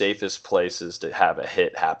most safest places to have a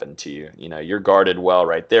hit happen to you. You're guarded well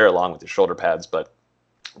right there along with your shoulder pads, but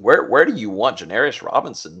where do you want Janarius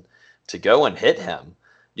Robinson to go and hit him?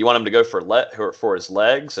 Do you want him to go for his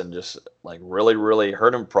legs and just like really, really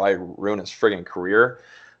hurt him, probably ruin his friggin' career,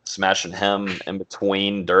 smashing him in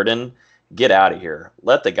between Durden? Get out of here.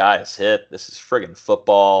 Let the guys hit. This is friggin'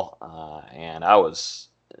 football. And I was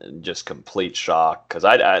just complete shock, because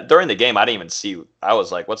I during the game I didn't even see. I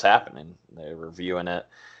was like, what's happening? They were reviewing it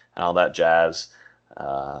and all that jazz.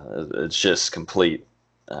 It's just complete.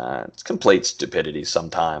 It's complete stupidity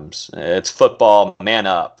sometimes. It's football. Man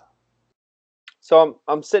up. So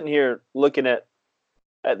I'm sitting here looking at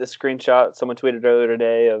the screenshot someone tweeted earlier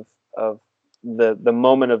today of the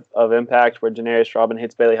moment of impact where Janarius Robinson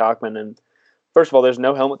hits Bailey Hockman, and first of all, there's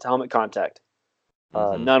no helmet-to-helmet contact,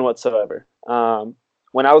 none whatsoever.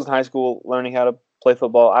 When I was in high school learning how to play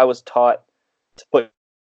football, I was taught to put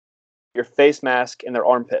your face mask in their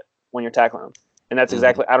armpit when you're tackling them, and that's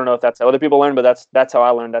exactly. I don't know if that's how other people learn, but that's how I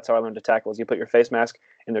learned. That's how I learned to tackle. Is you put your face mask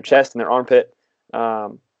in their chest, in their armpit.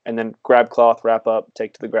 And then grab cloth, wrap up,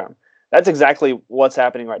 take to the ground. That's exactly what's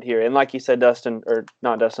happening right here. And like you said,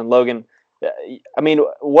 Logan, I mean,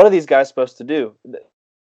 what are these guys supposed to do?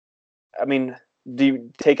 I mean, do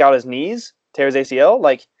you take out his knees, tear his ACL?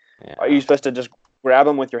 Like, Are you supposed to just grab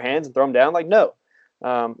him with your hands and throw him down? Like, no.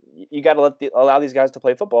 You got to allow these guys to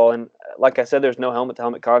play football. And like I said, there's no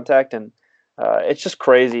helmet-to-helmet contact, and it's just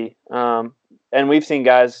crazy. And we've seen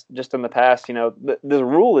guys just in the past, the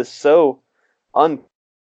rule is so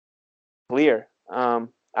unclear. I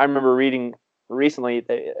remember reading recently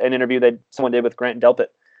an interview that someone did with Grant Delpit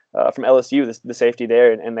from LSU, the safety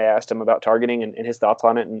there, and they asked him about targeting and his thoughts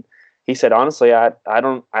on it, and he said, honestly, I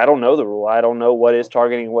don't know the rule. I don't know what is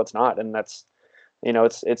targeting and what's not, and that's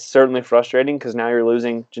it's certainly frustrating, because now you're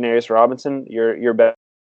losing Janarius Robinson, your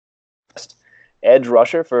best edge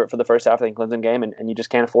rusher for the first half of the Clemson game, and you just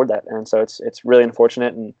can't afford that, and so it's really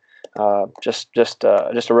unfortunate, and just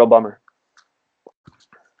a real bummer.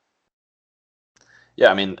 Yeah,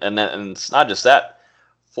 I mean, and it's not just that.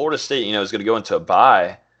 Florida State, is going to go into a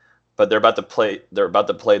bye, but they're about to play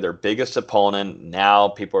their biggest opponent. Now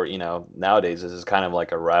people are, nowadays this is kind of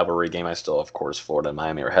like a rivalry game. I still, of course, Florida and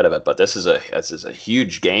Miami are ahead of it, but this is a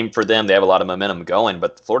huge game for them. They have a lot of momentum going,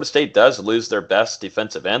 but Florida State does lose their best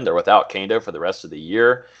defensive end. They're without Kendo for the rest of the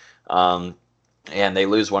year. And they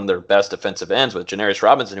lose one of their best defensive ends with Janarius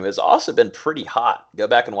Robinson, who has also been pretty hot. Go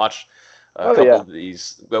back and watch a couple of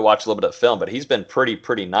these. Go watch a little bit of film, but he's been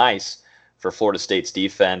pretty nice for Florida State's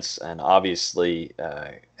defense, and obviously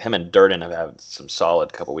him and Durden have had some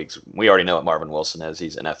solid couple weeks. We already know what Marvin Wilson is.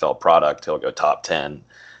 He's an NFL product. He'll go top 10,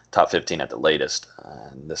 top 15 at the latest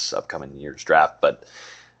in this upcoming year's draft. But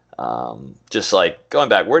Just like going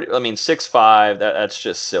back, 6'5", that's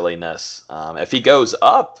just silliness. If he goes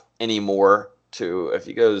up anymore if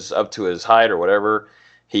he goes up to his height or whatever,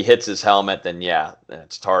 he hits his helmet, then yeah,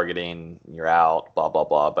 it's targeting, you're out, blah, blah,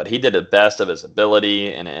 blah. But he did the best of his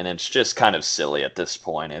ability, and it's just kind of silly at this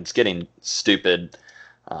point. It's getting stupid.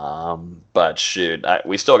 But shoot,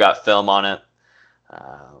 we still got film on it.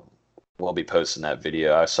 We'll be posting that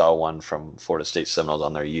video. I saw one from Florida State Seminoles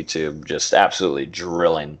on their YouTube, just absolutely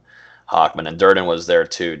drilling Hockman, and Durden was there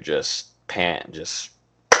too, just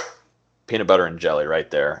peanut butter and jelly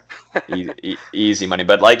right there. Easy money.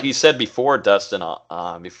 But like you said before, Dustin,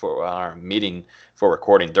 before our meeting for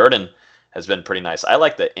recording, Durden has been pretty nice. I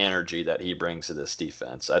like the energy that he brings to this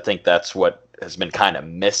defense. I think that's what has been kind of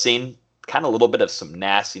missing, kind of a little bit of some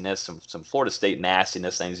nastiness, some Florida State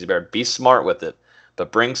nastiness. Things you better be smart with it,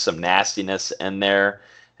 but bring some nastiness in there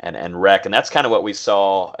and wreck. And that's kind of what we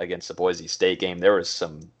saw against the Boise State game. There was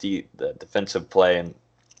the defensive play, and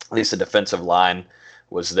at least the defensive line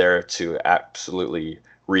was there to absolutely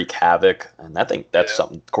wreak havoc. And I think that's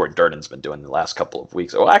something Corey Durden's been doing the last couple of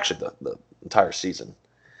weeks. Well, actually, the entire season.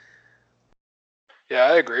 Yeah,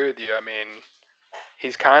 I agree with you. I mean,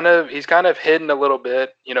 he's kind of hidden a little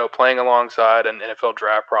bit, playing alongside an NFL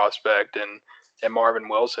draft prospect and Marvin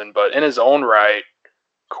Wilson. But in his own right,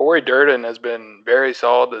 Corey Durden has been very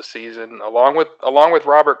solid this season, along with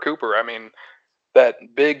Robert Cooper. I mean,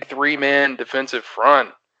 that big three-man defensive front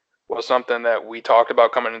was something that we talked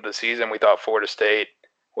about coming into the season. We thought Florida State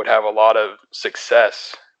would have a lot of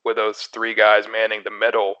success with those three guys manning the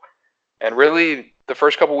middle. And really, the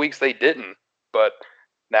first couple weeks they didn't. But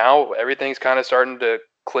now everything's kind of starting to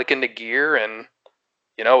click into gear, and,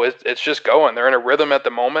 it's just going. They're in a rhythm at the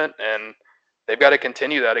moment, and they've got to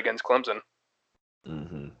continue that against Clemson.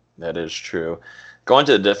 Mm-hmm. That is true. Going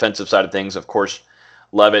to the defensive side of things, of course,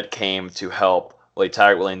 Leavitt came to help.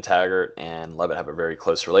 William Taggart and Leavitt have a very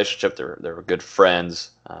close relationship. They were good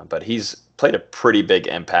friends, but he's played a pretty big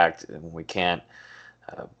impact, and we can't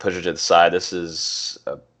push it to the side. This is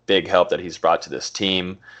a big help that he's brought to this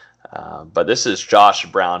team. But this is Josh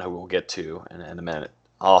Brown, who we'll get to in a minute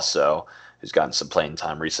also, who's gotten some playing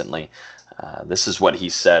time recently. This is what he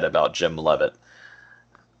said about Jim Leavitt,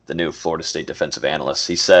 the new Florida State defensive analyst.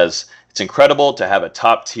 He says, "It's incredible to have a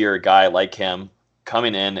top-tier guy like him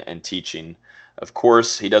coming in and teaching. Of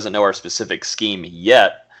course, he doesn't know our specific scheme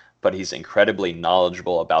yet, but he's incredibly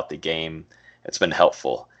knowledgeable about the game. It's been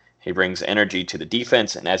helpful. He brings energy to the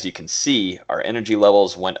defense, and as you can see, our energy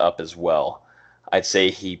levels went up as well. I'd say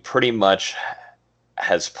he pretty much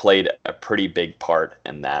has played a pretty big part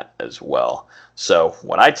in that as well." So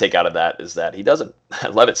what I take out of that is that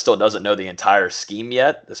Leavitt still doesn't know the entire scheme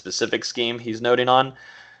yet, the specific scheme he's noting on.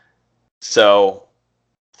 So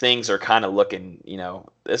things are kind of looking,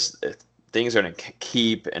 things are going to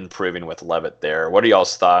keep improving with Leavitt there. What are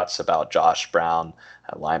y'all's thoughts about Josh Brown,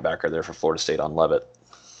 a linebacker there for Florida State, on Leavitt?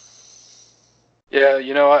 Yeah,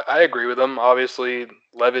 I agree with him. Obviously,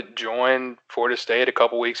 Leavitt joined Florida State a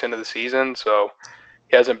couple weeks into the season, so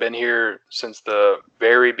he hasn't been here since the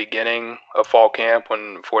very beginning of fall camp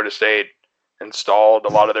when Florida State installed a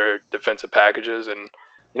lot of their defensive packages. And,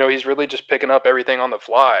 he's really just picking up everything on the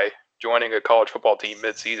fly, joining a college football team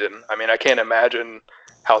mid-season. I mean, I can't imagine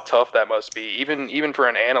how tough that must be, even for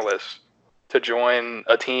an analyst, to join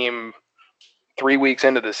a team 3 weeks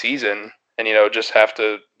into the season and, just have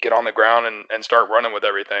to get on the ground and start running with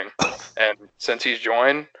everything. And since he's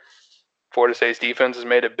joined, Florida State's defense has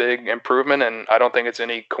made a big improvement, and I don't think it's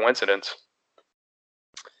any coincidence.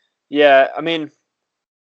 Yeah, I mean,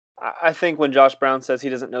 I think when Josh Brown says he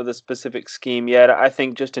doesn't know the specific scheme yet, I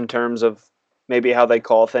think just in terms of maybe how they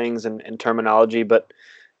call things and terminology, but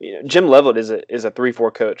Jim Leavitt is a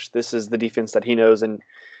 3-4 coach. This is the defense that he knows, and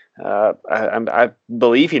I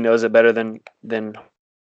believe he knows it better than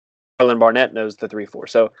Harlan Barnett knows the 3-4.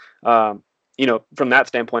 So, from that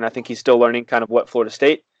standpoint, I think he's still learning kind of what Florida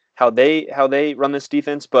State, how they run this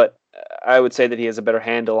defense. But I would say that he has a better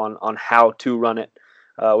handle on how to run it,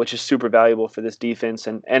 which is super valuable for this defense.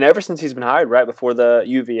 And ever since he's been hired, right before the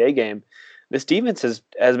UVA game, this defense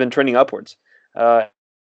has been trending upwards.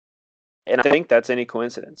 And I think that's any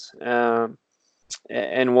coincidence.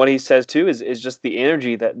 And what he says too is just the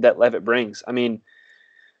energy that Leavitt brings. I mean,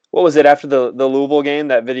 what was it after the Louisville game?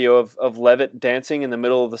 That video of Leavitt dancing in the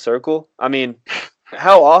middle of the circle. I mean,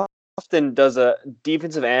 how often does a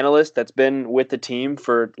defensive analyst that's been with the team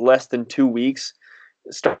for less than 2 weeks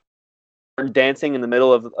start dancing in the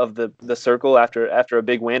middle of the circle after a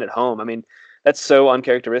big win at home? I mean, that's so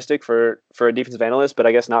uncharacteristic for a defensive analyst, but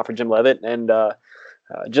I guess not for Jim Leavitt. And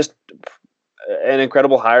just an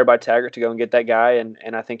incredible hire by Taggart to go and get that guy, and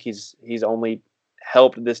I think he's only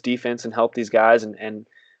helped this defense and helped these guys and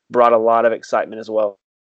brought a lot of excitement as well.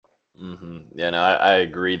 Yeah, no, I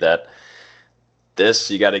agree that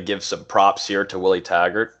you got to give some props here to Willie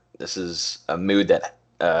Taggart. This is a move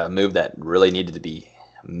that really needed to be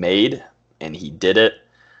made, and he did it.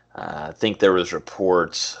 I think there was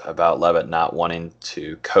reports about Leavitt not wanting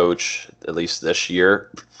to coach at least this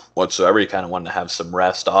year whatsoever. He kind of wanted to have some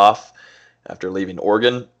rest off after leaving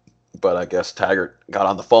Oregon, but I guess Taggart got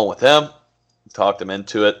on the phone with him, talked him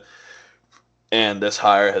into it, and this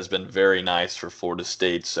hire has been very nice for Florida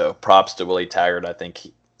State. So props to Willie Taggart. I think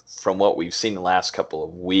from what we've seen the last couple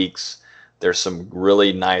of weeks, there's some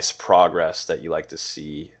really nice progress that you like to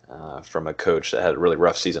see from a coach that had a really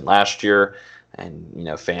rough season last year. And,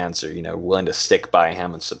 fans are, willing to stick by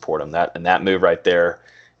him and support him. That move right there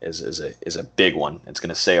is a big one. It's going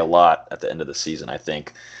to say a lot at the end of the season, I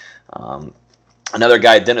think. Another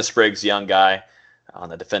guy, Dennis Briggs, young guy on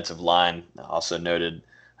the defensive line, also noted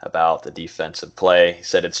about the defensive play. He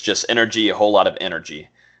said it's just energy, a whole lot of energy.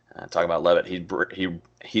 Talking about Leavitt,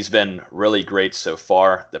 he's been really great so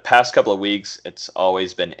far. The past couple of weeks, it's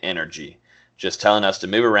always been energy, just telling us to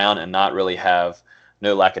move around and not really have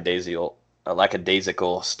no lackadaisical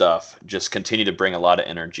stuff. Just continue to bring a lot of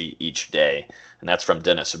energy each day. And that's from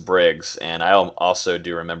Dennis Briggs. And I also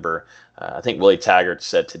do remember, I think Willie Taggart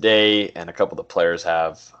said today, and a couple of the players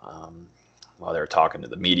have, while they were talking to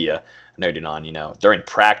the media, noting on, during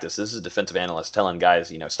practice, this is a defensive analyst telling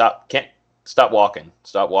guys, stop walking,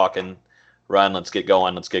 run, let's get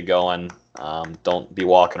going. Don't be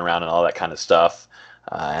walking around and all that kind of stuff.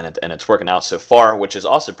 And it's working out so far, which is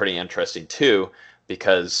also pretty interesting too,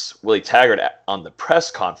 because Willie Taggart on the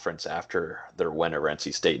press conference after their win over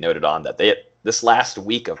NC State noted on that this last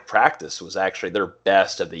week of practice was actually their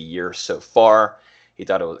best of the year so far. He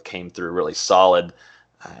thought it came through really solid,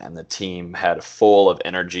 and the team had full of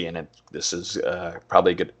energy. And this is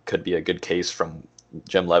probably could be a good case from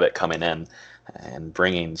Jim Leavitt coming in and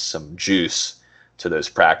bringing some juice to those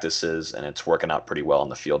practices, and it's working out pretty well on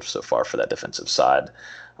the field so far for that defensive side.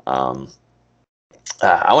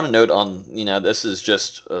 I want to note on, this is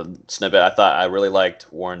just a snippet. I really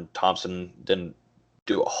liked Warren Thompson. Didn't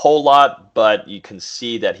do a whole lot, but you can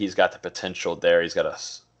see that he's got the potential there. He's got a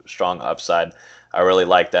strong upside. I really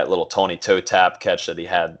like that little Tony toe tap catch that he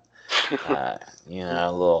had. A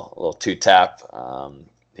little two tap.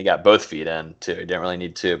 He got both feet in too. He didn't really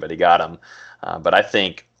need to, but he got them. But I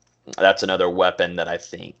think that's another weapon that I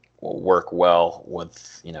think will work well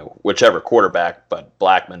with whichever quarterback. But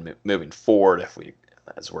Blackman moving forward,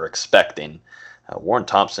 as we're expecting, Warren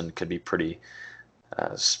Thompson could be pretty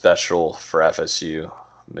special for FSU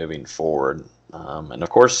moving forward. And of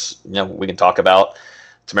course, we can talk about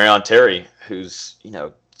Tamarion Terry, who's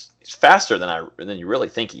he's faster than you really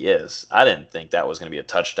think he is. I didn't think that was going to be a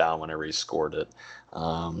touchdown whenever he scored it.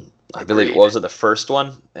 I believe was it the first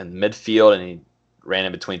one in midfield, and he ran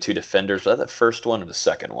in between two defenders. Was that the first one or the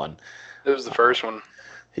second one? It was the first one.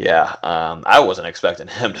 Yeah, I wasn't expecting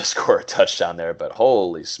him to score a touchdown there, but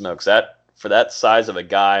holy smokes, for that size of a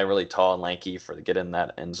guy, really tall and lanky, to get in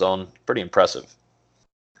that end zone, pretty impressive.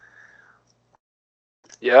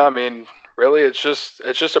 Yeah, I mean, really, it's just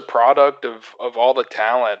a product of all the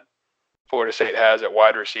talent Florida State has at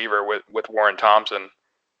wide receiver with Warren Thompson.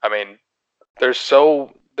 I mean, there's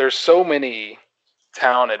so many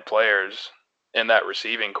talented players in that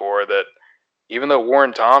receiving core that even though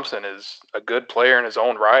Warren Thompson is a good player in his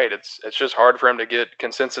own right, it's just hard for him to get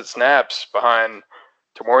consistent snaps behind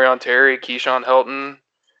Tamarion Terry, Keyshawn Helton,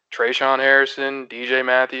 Trayshawn Harrison, DJ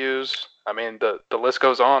Matthews. I mean, the list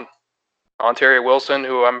goes on. Ontario Wilson,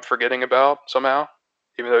 who I'm forgetting about somehow,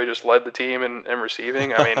 even though he just led the team in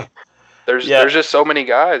receiving. I mean, there's just so many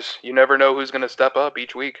guys. You never know who's going to step up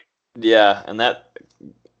each week. Yeah, and that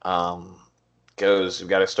we've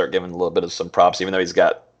got to start giving a little bit of some props, even though he's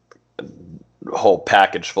got a whole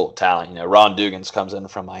package full of talent. Ron Dugans comes in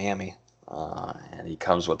from Miami, and he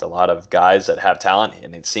comes with a lot of guys that have talent,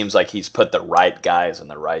 and it seems like he's put the right guys in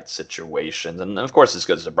the right situations. And of course, this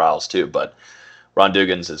goes to Briles too, but Ron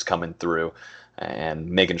Dugans is coming through and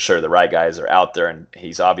making sure the right guys are out there, and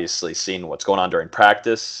he's obviously seen what's going on during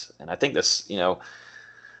practice. And I think this,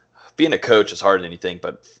 being a coach is harder than anything,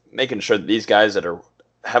 but making sure that these guys that are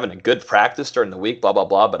having a good practice during the week, blah, blah,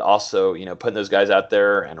 blah, but also, putting those guys out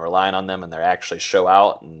there and relying on them and they actually show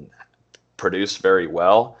out and produce very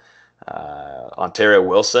well. Ontario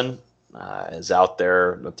Wilson is out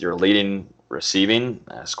there with your leading receiving,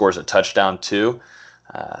 scores a touchdown too.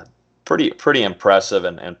 Pretty impressive,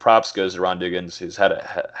 and props goes to Ron Dugans, who's had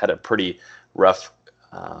a pretty rough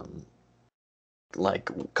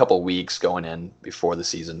couple weeks going in before the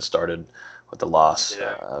season started with the loss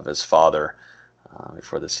of his father.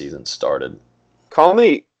 before the season started. Call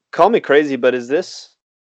me crazy, but is this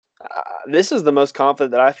is the most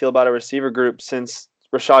confident that I feel about a receiver group since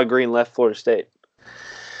Rashad Green left Florida State.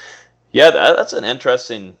 Yeah, that's an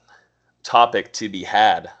interesting topic to be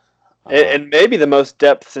had. And maybe the most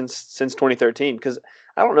depth since 2013, because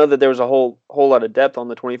I don't know that there was a whole lot of depth on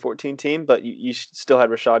the 2014 team, but you still had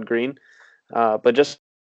Rashad Green. But just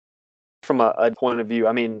from a point of view,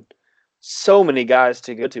 I mean, so many guys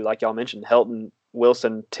to go to, like y'all mentioned, Helton,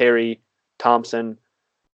 Wilson, Terry, Thompson,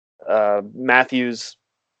 Matthews,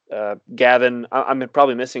 Gavin. I'm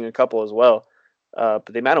probably missing a couple as well. But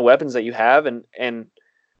the amount of weapons that you have, and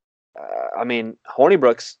I mean,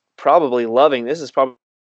 Hornibrook's probably loving this. Is probably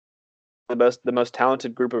the most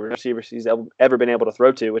talented group of receivers he's ever been able to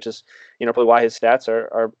throw to, which is, probably why his stats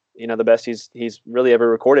are the best he's really ever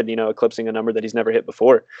recorded, eclipsing a number that he's never hit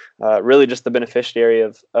before. Really just the beneficiary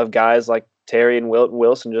of guys like Terry and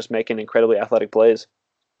Wilson just making incredibly athletic plays.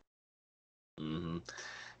 Mm-hmm.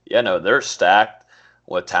 Yeah, no, they're stacked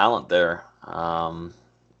with talent there.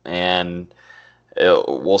 And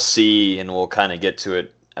we'll see, and we'll kind of get to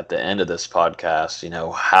it at the end of this podcast,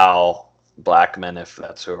 how Blackman, if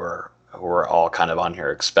that's who we're all kind of on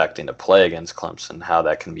here expecting to play against Clemson, how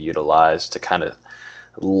that can be utilized to kind of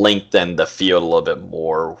lengthen the field a little bit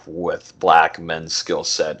more with Blackman's skill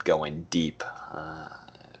set going deep.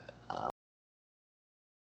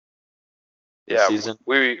 Season.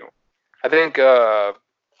 I think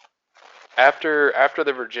after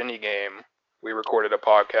the Virginia game, we recorded a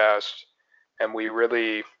podcast and we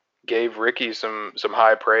really gave Ricky some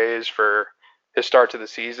high praise for his start to the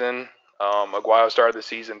season. Aguayo started the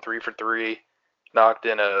season 3 for 3, knocked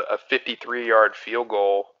in a 53-yard field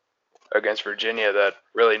goal against Virginia that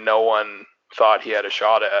really no one thought he had a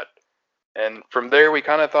shot at. And from there, we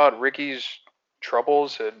kind of thought Ricky's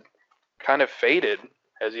troubles had kind of faded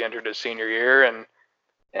as he entered his senior year, and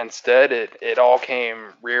instead it all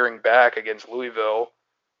came rearing back against Louisville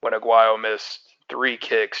when Aguayo missed 3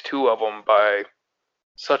 kicks, 2 of them by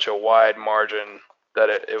such a wide margin that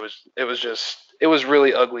it was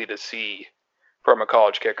really ugly to see from a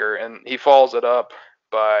college kicker. And he follows it up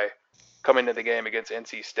by coming to the game against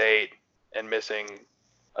NC State and missing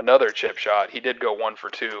another chip shot. He did go 1 for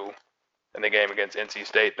 2 in the game against NC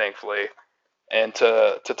State, thankfully. And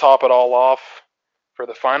to top it all off, for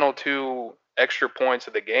the final 2 extra points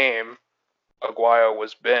of the game, Aguayo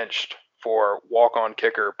was benched for walk-on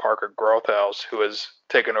kicker Parker Grothaus, who has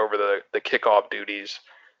taken over the kickoff duties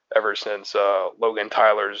ever since Logan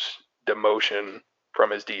Tyler's demotion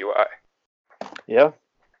from his DUI. Yeah,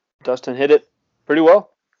 Dustin hit it pretty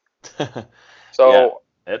well. So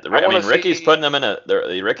yeah. Ricky's putting them in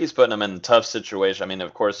a tough situation. I mean,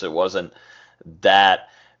 of course, it wasn't that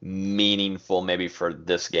meaningful maybe for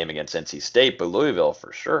this game against NC State, but Louisville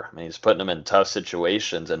for sure. I mean, he's putting them in tough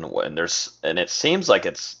situations, and it seems like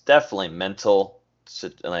it's definitely mental.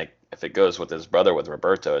 Like if it goes with his brother with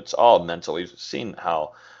Roberto, it's all mental. We've seen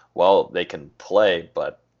how well they can play,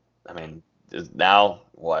 but I mean, now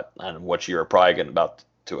what you were probably about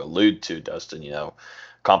to allude to, Dustin,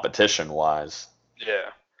 competition wise. Yeah.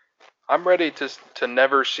 I'm ready to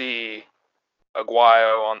never see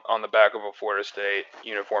Aguayo on the back of a Florida State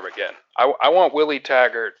uniform again. I want Willie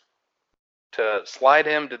Taggart to slide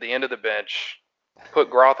him to the end of the bench,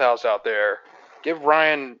 put Grothaus out there, give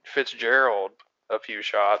Ryan Fitzgerald a few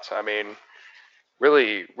shots. I mean,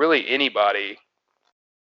 really anybody.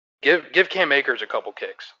 Give Cam Akers a couple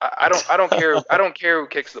kicks. I don't care. I don't care who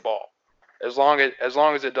kicks the ball, as long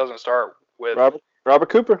as it doesn't start with Robert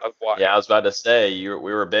Cooper. Yeah, I was about to say we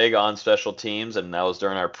were big on special teams, and that was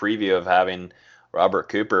during our preview of having Robert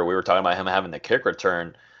Cooper. We were talking about him having the kick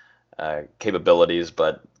return capabilities,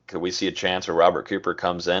 but could we see a chance where Robert Cooper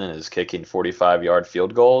comes in and is kicking 45-yard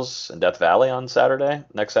field goals in Death Valley on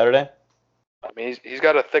next Saturday? I mean, he's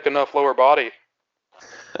got a thick enough lower body.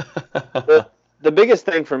 The biggest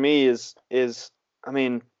thing for me is I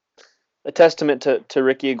mean, a testament to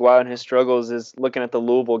Ricky Aguayo and his struggles is looking at the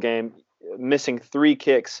Louisville game, missing 3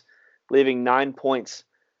 kicks, leaving 9 points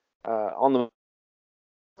on the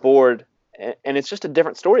board. And it's just a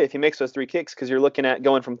different story if he makes those 3 kicks, because you're looking at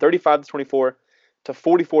going from 35 to 24 to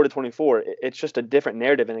 44 to 24. It's just a different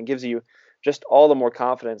narrative, and it gives you just all the more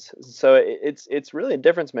confidence. So it's really a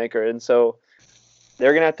difference maker. And so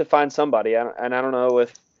they're going to have to find somebody. And I don't know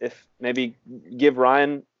if maybe give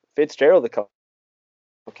Ryan Fitzgerald a couple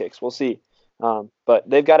kicks. We'll see. But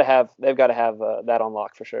they've got to have that on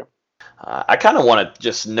lock for sure. I kind of want to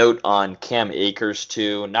just note on Cam Akers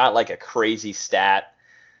too, not like a crazy stat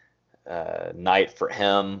night for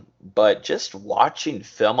him, but just watching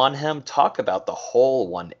film on him, talk about the whole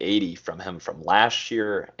 180 from him from last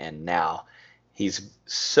year and now. he's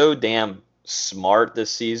so damn smart this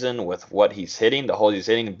season with what he's hitting, the holes he's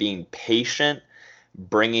hitting, being patient,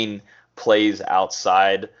 bringing plays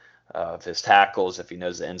outside of his tackles if he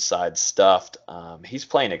knows the inside stuff. He's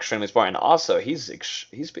playing extremely smart, and also he's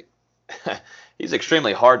extremely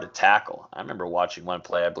hard to tackle. I remember watching one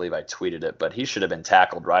play, I believe I tweeted it, but he should have been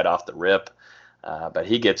tackled right off the rip. But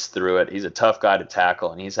he gets through it. He's a tough guy to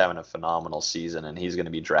tackle, and he's having a phenomenal season, and he's going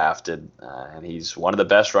to be drafted. And he's one of the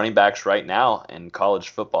best running backs right now in college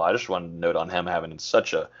football. I just wanted to note on him having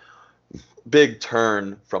such a big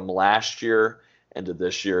turn from last year into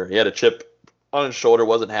this year. He had a chip on his shoulder,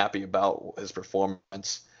 wasn't happy about his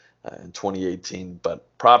performance in 2018,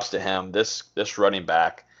 but props to him. This running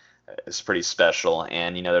back is pretty special.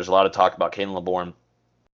 And, there's a lot of talk about Kalen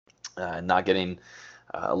LeBourne not getting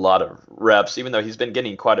a lot of reps, even though he's been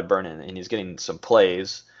getting quite a burn in and he's getting some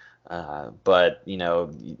plays. But,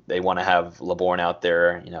 they want to have LeBourne out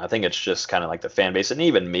there. I think it's just kind of like the fan base. And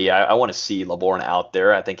even me, I want to see LeBourne out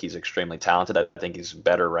there. I think he's extremely talented. I think he's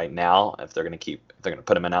better right now if they're going to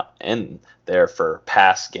put him in there for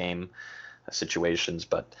pass game situations.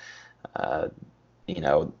 But,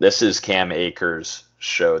 this is Cam Akers'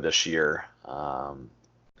 show this year.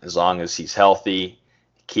 As long as he's healthy,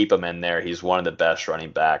 keep him in there. He's one of the best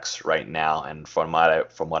running backs right now. And from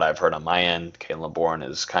what I've heard on my end, Kalen LeBourne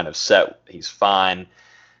is kind of set. He's fine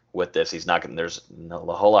with this. He's not going. There's a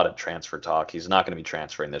whole lot of transfer talk. He's not going to be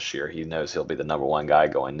transferring this year. He knows he'll be the number one guy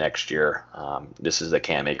going next year. This is the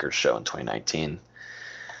Cam Akers show in 2019.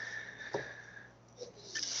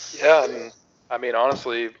 Yeah, and I mean,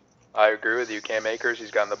 honestly, I agree with you. Cam Akers,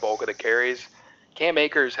 he's gotten the bulk of the carries. Cam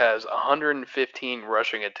Akers has 115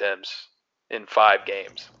 rushing attempts in 5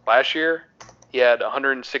 games. Last year, he had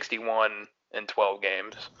 161 in 12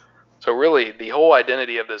 games. So really, the whole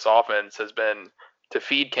identity of this offense has been to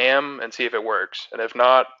feed Cam and see if it works. And if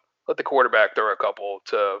not, let the quarterback throw a couple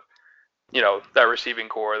to, that receiving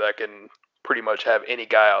core that can pretty much have any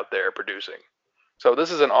guy out there producing. So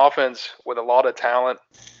this is an offense with a lot of talent.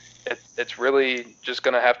 It's really just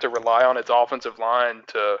going to have to rely on its offensive line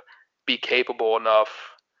to be capable enough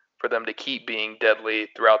for them to keep being deadly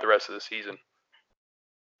throughout the rest of the season.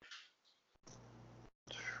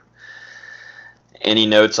 Any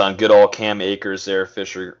notes on good old Cam Akers there,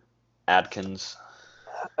 Fisher Adkins?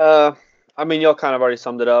 Y'all kind of already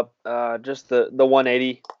summed it up. Just the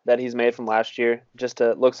 180 that he's made from last year, just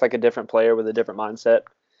looks like a different player with a different mindset.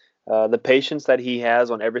 The patience that he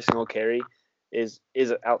has on every single carry is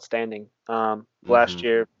outstanding. Last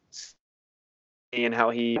year, seeing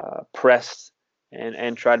how he pressed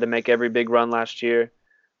and tried to make every big run last year.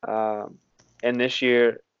 And this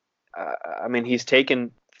year, he's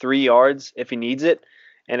taken 3 yards if he needs it.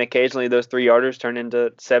 And occasionally those 3-yarders turn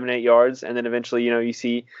into 7-8 yards. And then eventually, you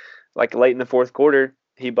see like late in the fourth quarter,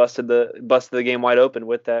 he busted the game wide open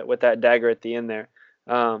with that dagger at the end there.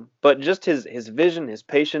 But just his vision, his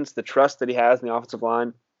patience, the trust that he has in the offensive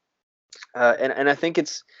line. And I think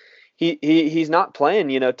he's not playing,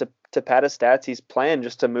 to pad his stats. He's playing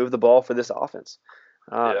just to move the ball for this offense.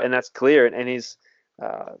 And that's clear. And he's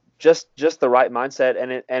just the right mindset.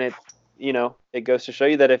 And it goes to show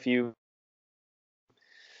you that if you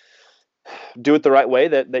do it the right way,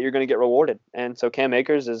 that you're going to get rewarded. And so Cam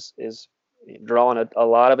Akers is drawing a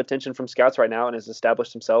lot of attention from scouts right now and has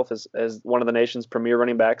established himself as one of the nation's premier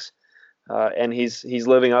running backs. And he's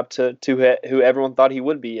living up to who everyone thought he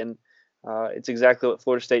would be. And it's exactly what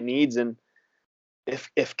Florida State needs. And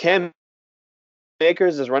if Cam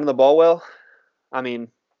Akers is running the ball well,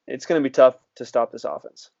 it's going to be tough to stop this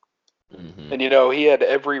offense. Mm-hmm. And he had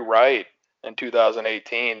every right in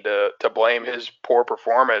 2018 to blame his poor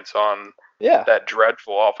performance on that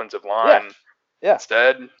dreadful offensive line. Yeah.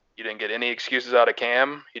 Instead, you didn't get any excuses out of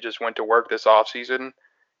Cam. He just went to work this offseason,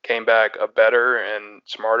 came back a better and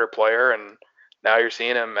smarter player, and now you're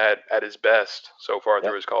seeing him at his best so far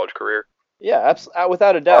through his college career. Yeah,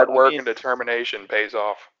 without a doubt. Hard work and determination pays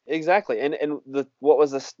off. Exactly. And what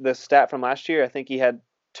was the stat from last year? I think he had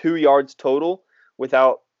 2 yards total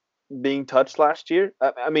without being touched last year.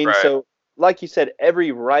 Right. So like you said,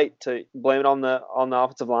 every right to blame it on the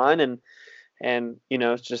offensive line and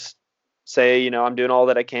just say, I'm doing all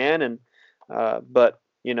that I can. And but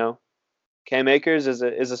Cam Akers is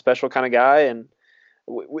a special kind of guy, and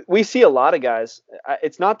we see a lot of guys.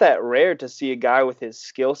 It's not that rare to see a guy with his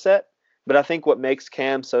skill set, but I think what makes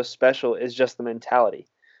Cam so special is just the mentality.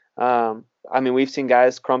 We've seen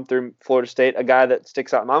guys crumb through Florida State. A guy that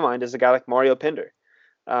sticks out in my mind is a guy like Mario Pender.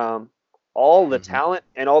 All the talent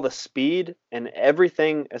and all the speed and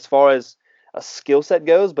everything as far as a skill set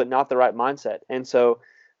goes, but not the right mindset. And so,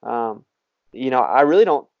 I really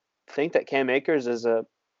don't think that Cam Akers is a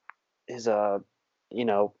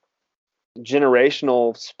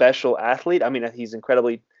generational special athlete. I mean, he's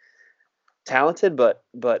incredibly talented, but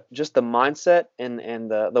just the mindset and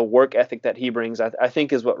the work ethic that he brings, I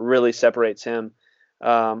think, is what really separates him.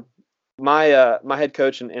 My head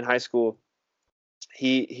coach in high school,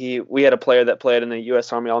 we had a player that played in the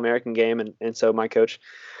U.S. Army All-American game, and so my coach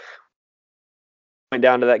went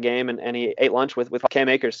down to that game and he ate lunch with Cam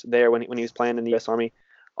Akers there when he was playing in the U.S. Army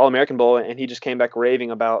All-American Bowl, and he just came back raving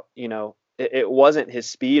about, it wasn't his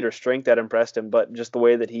speed or strength that impressed him, but just the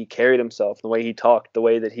way that he carried himself, the way he talked, the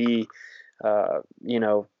way that he,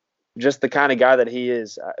 just the kind of guy that he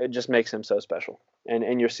is. It just makes him so special,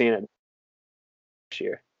 and you're seeing it this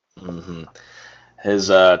year. Mm-hmm. His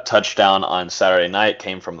touchdown on Saturday night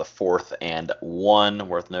came from the 4th and 1,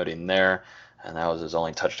 worth noting there, and that was his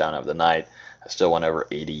only touchdown of the night. I still went over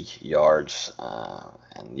 80 yards,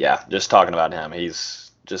 and yeah, just talking about him,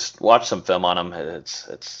 he's just watched some film on him.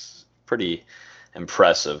 It's pretty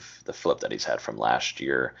impressive, the flip that he's had from last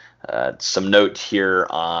year. Some note here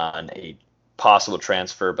on a possible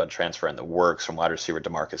transfer, but transfer in the works from wide receiver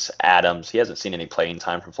DeMarcus Adams. He hasn't seen any playing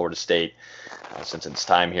time from Florida State since its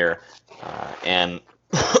time here. And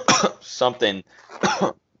something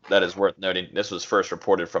that is worth noting, this was first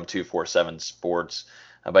reported from 247 Sports.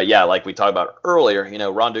 But yeah, like we talked about earlier,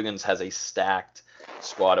 Ron Dugans has a stacked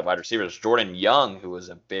squad of wide receivers. Jordan Young, who was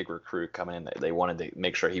a big recruit coming in, they wanted to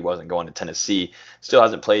make sure he wasn't going to Tennessee. Still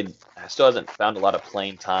hasn't found a lot of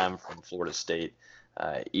playing time from Florida State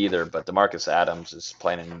either. But DeMarcus Adams is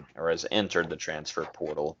has entered the transfer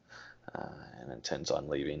portal and intends on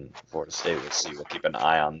leaving Florida State. We'll see. We'll keep an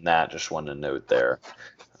eye on that. Just wanted to note there.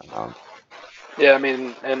 Yeah, I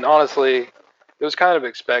mean, and honestly, it was kind of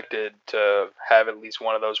expected to have at least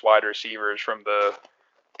one of those wide receivers from the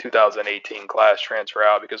 2018 class transfer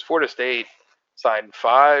out, because Florida State signed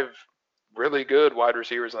 5 really good wide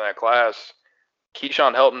receivers in that class.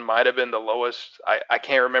 Keyshawn Helton might have been the lowest. I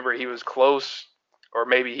can't remember. He was close, or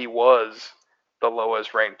maybe he was the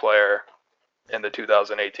lowest ranked player in the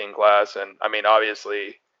 2018 class. And I mean,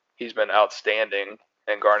 obviously, he's been outstanding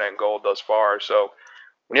in Garnet and Gold thus far. So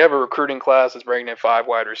when you have a recruiting class that's bringing in 5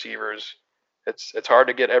 wide receivers, it's hard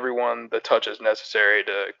to get everyone the touches necessary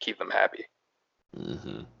to keep them happy.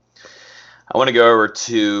 Mm-hmm. I want to go over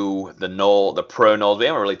to the pro Noles. We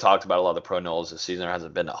haven't really talked about a lot of the pro Noles this season. There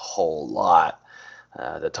hasn't been a whole lot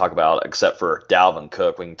to talk about, except for Dalvin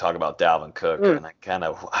Cook. We can talk about Dalvin Cook, and I kind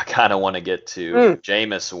of want to get to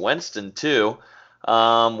Jameis Winston too,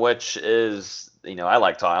 which is, I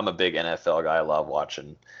like talking. I'm a big NFL guy. I love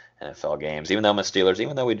watching NFL games, even though I'm a Steelers.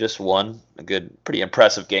 Even though we just won a pretty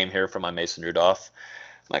impressive game here from my Mason Rudolph,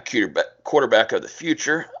 my quarterback of the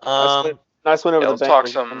future. Nice one over the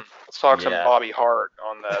Bengals. Let's talk some Bobby Hart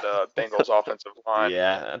on that Bengals offensive line.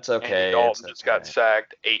 Yeah, that's okay. Andy Dalton just got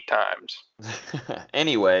sacked 8 times.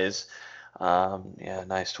 Anyways,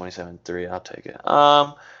 nice 27-3. I'll take it.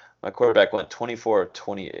 My quarterback went 24 of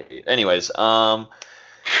 28. Anyways, so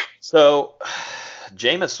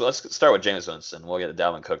let's start with Jameis Winston. We'll get to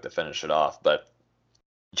Dalvin Cook to finish it off. But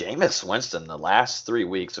Jameis Winston, the last 3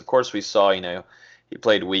 weeks, of course, we saw, he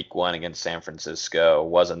played week 1 against San Francisco.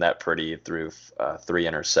 Wasn't that pretty, threw 3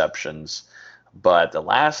 interceptions. But the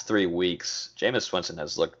last 3 weeks, Jameis Winston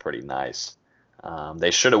has looked pretty nice.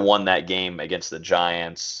 They should have won that game against the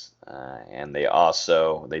Giants, and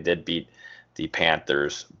they did beat the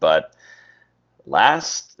Panthers. But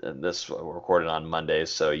this was recorded on Monday,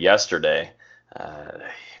 so yesterday,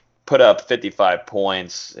 put up 55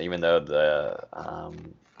 points, even though the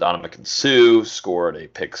Donovan Suh scored a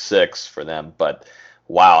pick 6 for them. But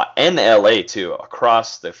wow, in LA too,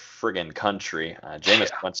 across the friggin' country, Jameis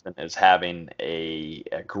Winston is having a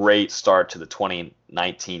great start to the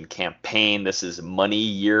 2019 campaign. This is money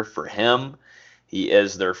year for him. He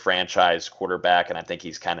is their franchise quarterback, and I think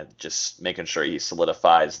he's kind of just making sure he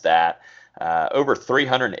solidifies that. Over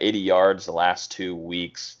 380 yards the last 2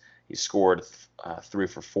 weeks. He scored threw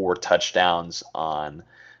for 4 touchdowns on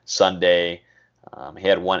Sunday. He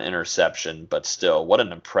had 1 interception, but still, what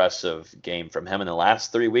an impressive game from him. And the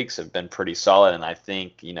last 3 weeks have been pretty solid. And I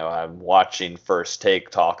think, I'm watching First Take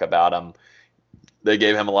talk about him. They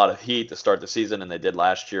gave him a lot of heat to start the season, and they did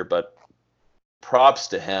last year. But props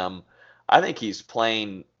to him. I think he's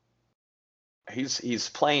playing. He's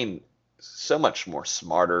playing so much more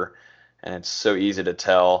smarter, and it's so easy to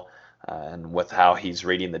tell. And with how he's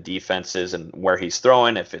reading the defenses and where he's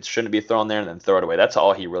throwing, if it shouldn't be thrown there, then throw it away. That's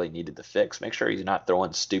all he really needed to fix. Make sure he's not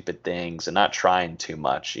throwing stupid things and not trying too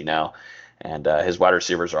much, And his wide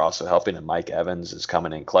receivers are also helping, and Mike Evans is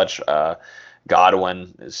coming in clutch.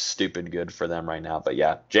 Godwin is stupid good for them right now. But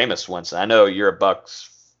yeah, Jameis Winston. I know you're a Bucs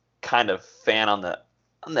kind of fan on the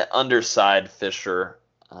on the underside Fisher,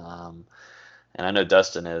 and I know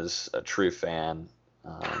Dustin is a true fan,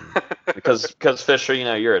 because Fisher,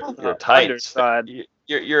 you're a Titans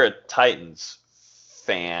you're a Titans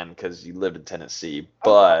fan because you lived in Tennessee,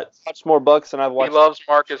 but I've watched more Bucks than I've watched. He loves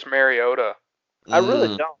Marcus Mariota. I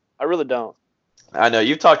really don't. I know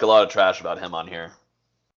you've talked a lot of trash about him on here.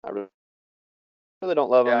 I really don't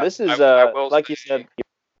love him. Yeah, This is like you said.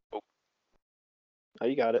 Oh,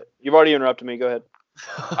 you got it. You've already interrupted me. Go ahead.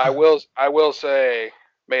 I will say,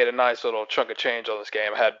 made a nice little chunk of change on this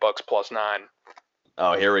game. I had Bucks +9.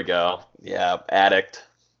 Oh, here we go. Yeah, addict.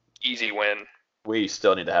 Easy win. We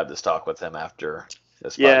still need to have this talk with him after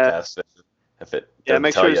this podcast. If it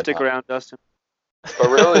make sure to stick around, Dustin. But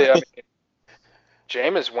really, I mean,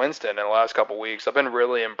 Jameis Winston in the last couple weeks, I've been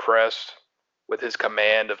really impressed with his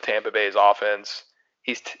command of Tampa Bay's offense.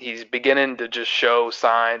 He's beginning to just show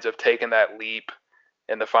signs of taking that leap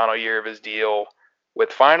in the final year of his deal,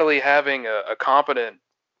 with finally having a competent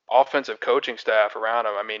offensive coaching staff around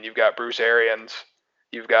him. I mean, you've got Bruce Arians,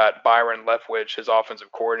 you've got Byron Leftwich, his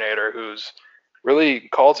offensive coordinator, who's really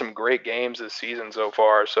called some great games this season so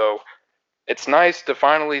far. So it's nice to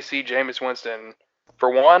finally see Jameis Winston, for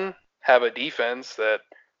one, have a defense that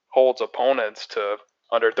holds opponents to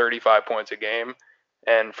under 35 points a game,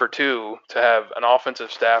 and for two, to have an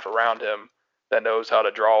offensive staff around him that knows how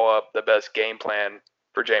to draw up the best game plan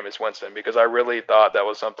for Jameis Winston, because I really thought that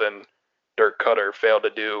was something Dirk Cutter failed to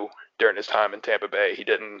do during his time in Tampa Bay. He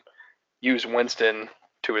didn't use Winston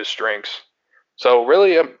to his strengths. So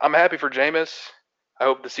really, I'm happy for Jameis. I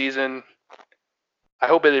hope it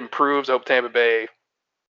improves. I hope Tampa Bay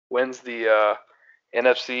wins the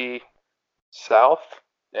NFC South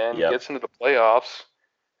and gets into the playoffs.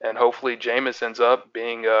 And hopefully Jameis ends up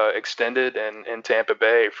being extended in Tampa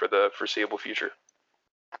Bay for the foreseeable future.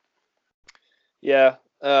 Yeah,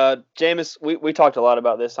 Jameis, we talked a lot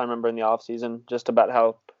about this, I remember, in the offseason, just about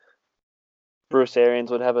how Bruce Arians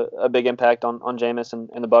would have a big impact on Jameis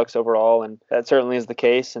and the Bucs overall, and that certainly is the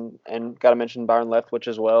case, and got to mention Byron Leftwich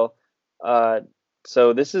as well.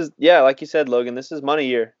 So this is, like you said, Logan, this is money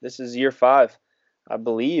year. This is year 5, I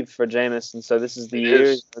believe, for Jameis, and so this is the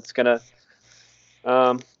year that's going to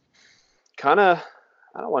kind of,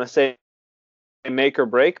 I don't want to say make or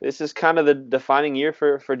break. This is kind of the defining year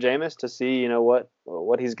for Jameis, to see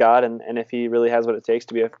what he's got, and if he really has what it takes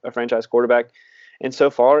to be a franchise quarterback. And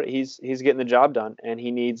so far he's getting the job done, and he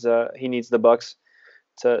needs the Bucs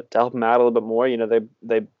to help him out a little bit more.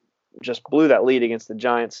 They just blew that lead against the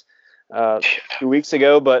Giants 2 weeks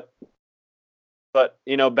ago, but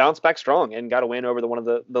bounced back strong and got a win over one of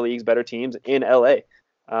the league's better teams in LA.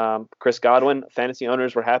 Chris Godwin, fantasy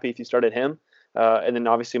owners were happy if you started him. And then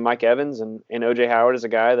obviously Mike Evans and O.J. Howard is a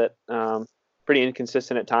guy that pretty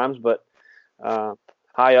inconsistent at times, but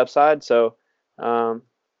high upside. So,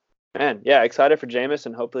 excited for Jameis,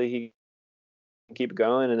 and hopefully he can keep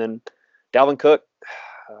going. And then Dalvin Cook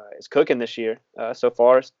is cooking this year. So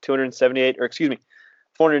far,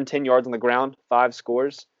 410 yards on the ground, 5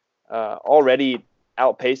 scores, already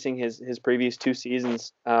outpacing his previous 2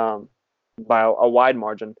 seasons by a wide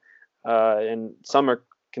margin. And some are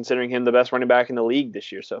considering him the best running back in the league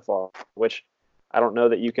this year so far, which I don't know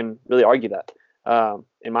that you can really argue that,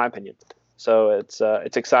 in my opinion. So it's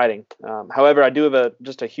exciting. However, I do have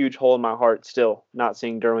just a huge hole in my heart still not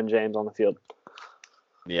seeing Derwin James on the field.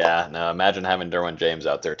 Yeah, no, imagine having Derwin James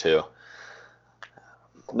out there too.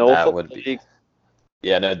 That would be.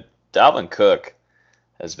 Yeah, no, Dalvin Cook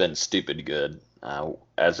has been stupid good.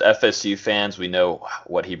 As FSU fans, we know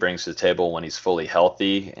what he brings to the table when he's fully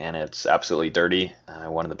healthy, and it's absolutely dirty.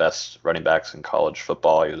 One of the best running backs in college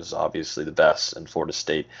football. He was obviously the best in Florida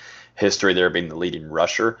State history there, being the leading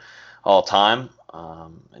rusher all time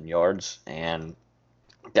in yards. And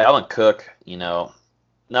Dalvin Cook,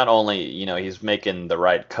 not only, he's making the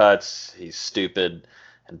right cuts, he's stupid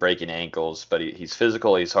and breaking ankles, but he's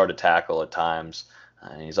physical, he's hard to tackle at times.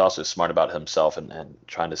 And he's also smart about himself and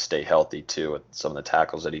trying to stay healthy too with some of the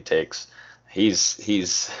tackles that he takes. He's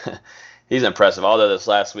he's impressive. Although this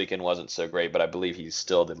last weekend wasn't so great, but I believe he's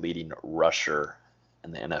still the leading rusher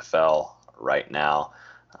in the NFL right now.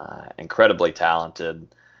 Incredibly talented,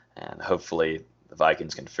 and hopefully the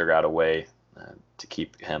Vikings can figure out a way to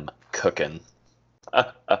keep him cooking.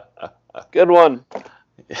 Good one.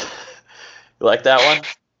 You like that one?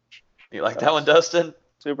 You like that one, Dustin?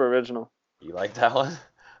 Super original. You like that one?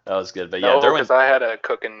 That was good. But yeah, Derwin, because I had a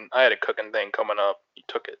cooking thing coming up. You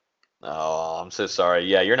took it. Oh, I'm so sorry.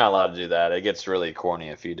 Yeah, you're not allowed to do that. It gets really corny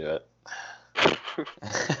if you do it.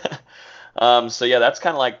 So yeah, that's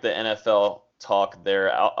kind of like the NFL talk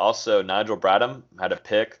there. Also, Nigel Bradham had a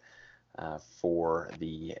pick for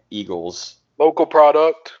the Eagles. Local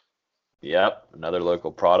product. Yep, another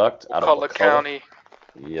local product out of McCulloch County.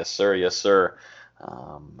 Yes, sir. Yes, sir.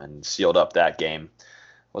 And sealed up that game.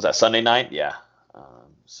 Was that Sunday night? Yeah.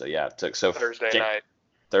 So yeah, it took Thursday night.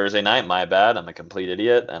 Thursday night. My bad. I'm a complete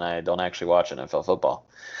idiot, and I don't actually watch NFL football.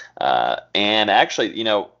 And actually,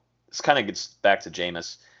 this kind of gets back to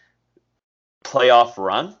Jameis. Playoff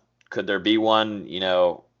run. Could there be one?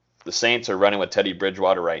 The Saints are running with Teddy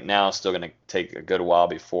Bridgewater right now. Still going to take a good while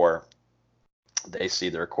before they see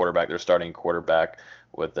their starting quarterback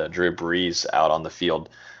with Drew Brees out on the field.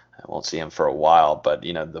 I won't see him for a while, but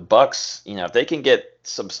the Bucs, if they can get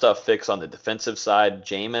some stuff fixed on the defensive side,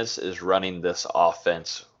 Jameis is running this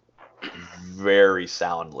offense very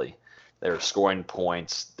soundly. They're scoring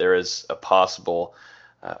points. There is a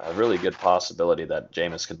really good possibility that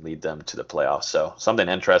Jameis could lead them to the playoffs. So something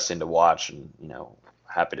interesting to watch, and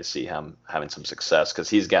happy to see him having some success because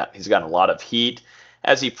he's gotten a lot of heat,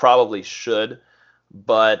 as he probably should.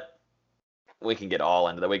 But we can get all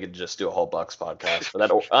into that. We could just do a whole Bucs podcast. But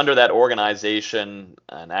under that organization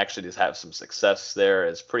and actually just have some success there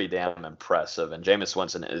is pretty damn impressive. And Jameis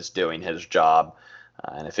Winston is doing his job.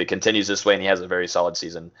 And if it continues this way and he has a very solid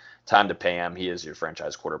season, time to pay him. He is your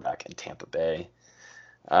franchise quarterback in Tampa Bay.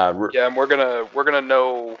 And we're gonna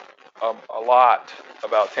know a lot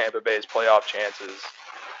about Tampa Bay's playoff chances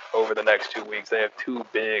over the next 2 weeks. They have 2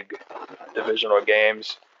 big divisional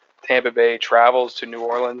games. Tampa Bay travels to New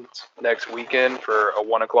Orleans next weekend for a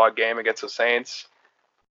 1:00 game against the Saints.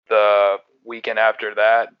 The weekend after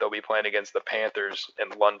that, they'll be playing against the Panthers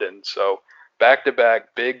in London. So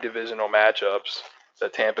back-to-back big divisional matchups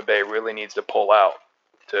that Tampa Bay really needs to pull out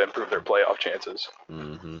to improve their playoff chances.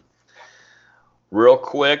 Mm-hmm. Real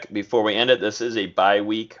quick, before we end it, this is a bye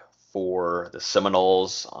week for the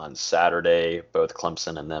Seminoles on Saturday. Both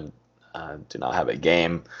Clemson and them do not have a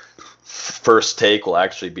game. First Take will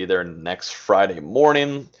actually be there next Friday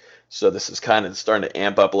morning. So this is kind of starting to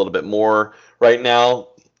amp up a little bit more. Right now,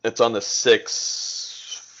 it's on the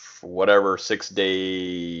 6-day, whatever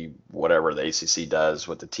the ACC does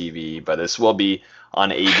with the TV. But this will be on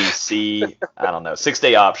ABC. I don't know,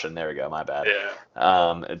 6-day option. There we go. My bad. Yeah.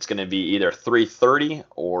 It's going to be either 3:30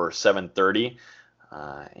 or 7:30.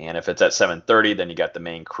 And if it's at 7:30, then you got the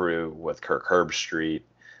main crew with Kirk Herbstreit.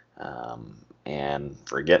 And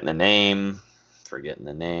forgetting the name.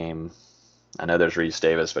 I know there's Reese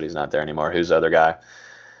Davis, but he's not there anymore. Who's the other guy?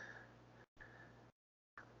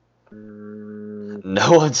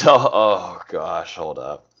 No one's. Oh gosh, hold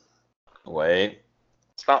up. Wait.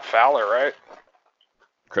 It's not Fowler, right?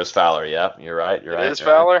 Chris Fowler. Yep, you're right. It is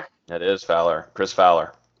Fowler. It is Fowler. Chris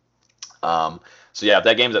Fowler. So yeah, if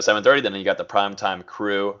that game's at 7:30, then you got the primetime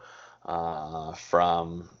crew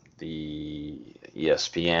from the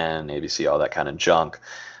ESPN, ABC, all that kind of junk.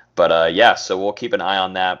 But yeah, so we'll keep an eye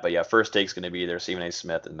on that. But yeah, First Take's going to be there, Stephen A.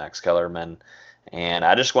 Smith and Max Kellerman. And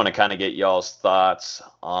I just want to kind of get y'all's thoughts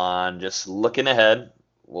on just looking ahead.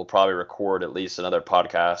 We'll probably record at least another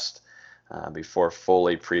podcast before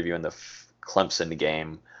fully previewing the Clemson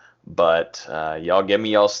game. But y'all give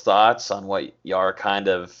me y'all's thoughts on what y'all are kind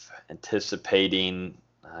of anticipating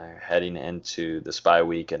heading into this bye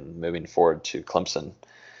week and moving forward to Clemson.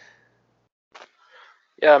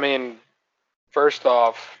 Yeah, I mean, first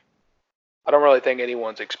off, I don't really think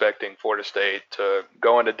anyone's expecting Florida State to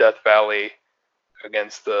go into Death Valley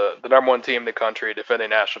against the number 1 team in the country,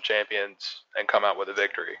 defending national champions, and come out with a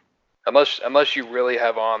victory. Unless you really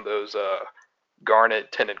have on those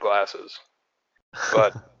garnet tinted glasses.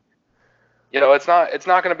 But it's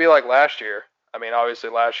not going to be like last year. I mean,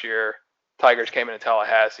 obviously last year Tigers came into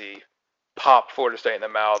Tallahassee, popped Florida State in the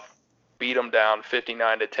mouth, beat them down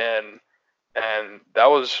 59-10, and that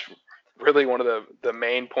was really one of the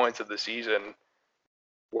main points of the season,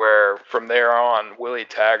 where from there on Willie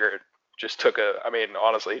Taggart just took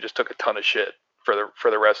he just took a ton of shit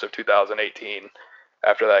for the rest of 2018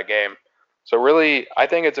 after that game. So really, I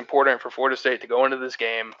think it's important for Florida State to go into this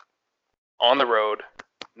game on the road,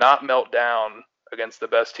 not melt down against the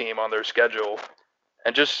best team on their schedule,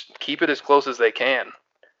 and just keep it as close as they can.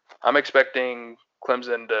 I'm expecting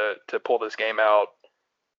Clemson to pull this game out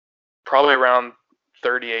probably around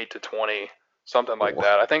 38-20, something like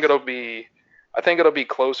that. I think it'll be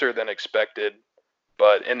closer than expected,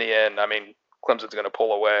 but in the end, I mean, Clemson's going to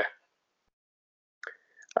pull away.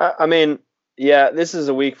 I mean, yeah, this is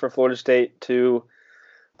a week for Florida State to,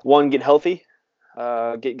 one, get healthy,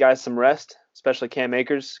 get guys some rest, especially Cam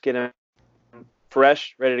Akers, get him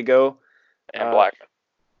fresh, ready to go. And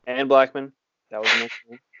Blackman. That was the next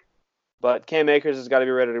one. But Cam Akers has got to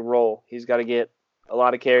be ready to roll. He's got to get a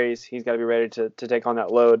lot of carries. He's got to be ready to take on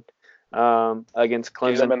that load. against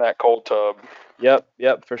Clemson. Get them in that cold tub.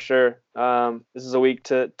 Yep, for sure. This is a week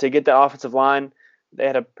to get the offensive line. They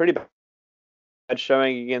had a pretty bad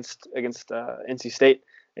showing against NC State.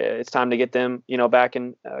 It's time to get them, back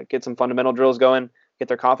and get some fundamental drills going, get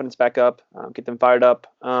their confidence back up, get them fired up.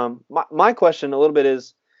 My question a little bit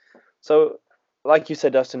is, so like you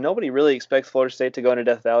said, Dustin, nobody really expects Florida State to go into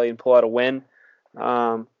Death Valley and pull out a win.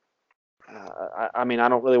 I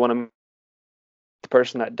don't really want to be the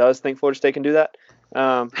person that does think Florida State can do that.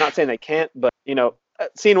 Not saying they can't, but,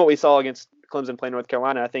 seeing what we saw against Clemson play North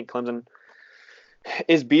Carolina, I think Clemson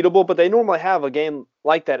is beatable, but they normally have a game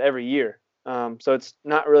like that every year. So it's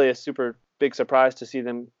not really a super big surprise to see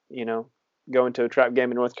them, go into a trap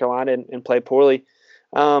game in North Carolina and play poorly.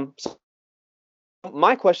 So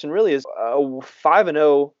my question really is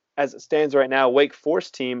 5-0 as it stands right now, Wake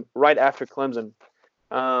Forest team right after Clemson.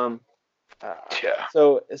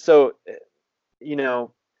 So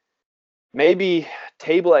maybe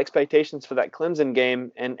table expectations for that Clemson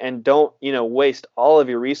game and don't, waste all of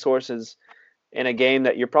your resources in a game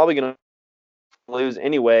that you're probably going to lose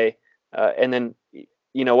anyway. And then,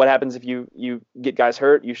 what happens if you get guys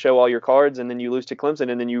hurt, you show all your cards, and then you lose to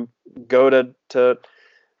Clemson, and then you go to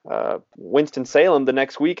Winston-Salem the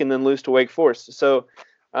next week and then lose to Wake Forest. So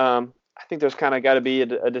I think there's kind of got to be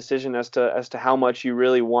a decision as to how much you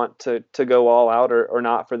really want to go all out or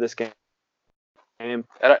not for this game. And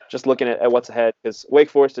just looking at what's ahead, because Wake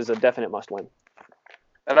Forest is a definite must-win.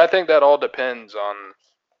 And I think that all depends on,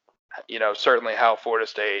 certainly how Florida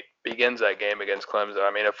State begins that game against Clemson.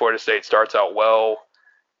 I mean, if Florida State starts out well,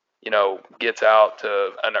 gets out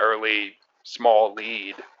to an early small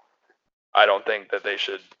lead, I don't think that they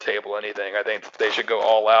should table anything. I think they should go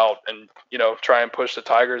all out and, try and push the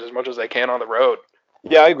Tigers as much as they can on the road.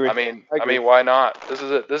 Yeah, I agree. I mean, why not? This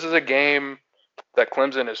is a game that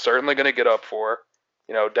Clemson is certainly going to get up for.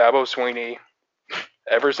 Dabo Swinney,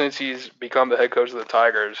 ever since he's become the head coach of the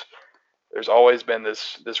Tigers, there's always been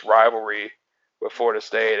this rivalry with Florida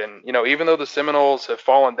State. And, even though the Seminoles have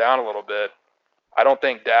fallen down a little bit, I don't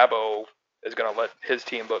think Dabo is going to let his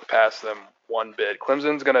team look past them one bit.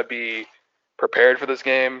 Clemson's going to be prepared for this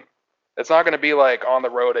game. It's not going to be like on the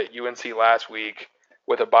road at UNC last week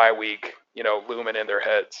with a bye week, looming in their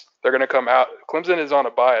heads. They're going to come out. Clemson is on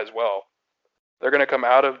a bye as well. They're going to come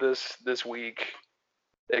out of this week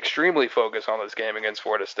extremely focused on this game against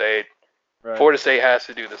Florida State. Right. Florida State has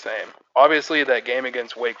to do the same. Obviously, that game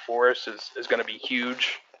against Wake Forest is going to be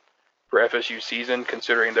huge for FSU season,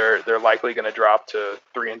 considering they're likely going to drop to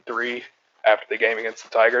 3-3 after the game against the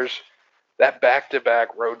Tigers. That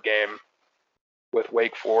back-to-back road game with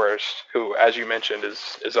Wake Forest, who, as you mentioned,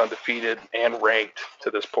 is undefeated and ranked to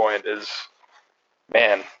this point,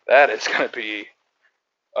 that is going to be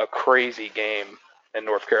a crazy game in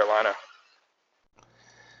North Carolina.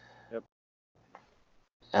 Yep.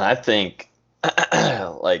 And I think,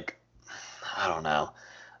 I don't know.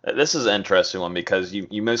 This is an interesting one because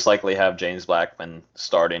you most likely have James Blackman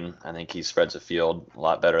starting. I think he spreads the field a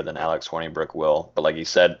lot better than Alex Hornibrook will. But like you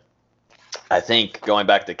said, I think going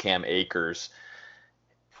back to Cam Akers,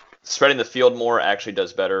 spreading the field more actually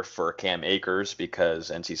does better for Cam Akers because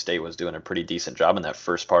NC State was doing a pretty decent job in that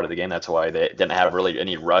first part of the game. That's why they didn't have really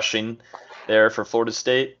any rushing there for Florida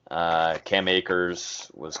State. Cam Akers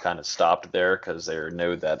was kind of stopped there because they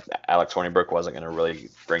knew that Alex Hornibrook wasn't going to really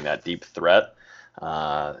bring that deep threat.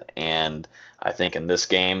 And I think in this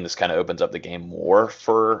game, this kind of opens up the game more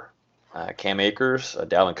for Cam Akers.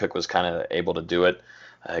 Dalvin Cook was kind of able to do it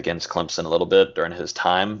against Clemson a little bit during his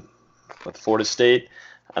time with Florida State.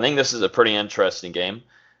 I think this is a pretty interesting game.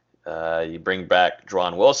 You bring back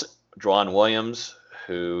Juwan Williams,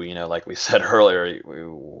 who, like we said earlier, we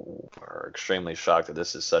are extremely shocked that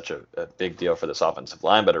this is such a big deal for this offensive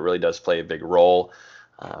line, but it really does play a big role.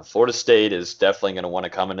 Florida State is definitely going to want to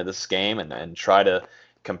come into this game and try to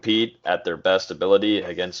compete at their best ability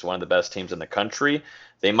against one of the best teams in the country.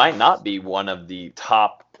 They might not be one of the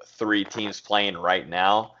top 3 teams playing right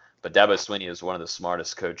now, but Dabo Swinney is one of the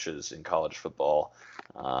smartest coaches in college football.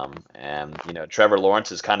 And Trevor Lawrence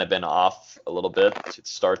has kind of been off a little bit to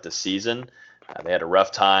start the season. They had a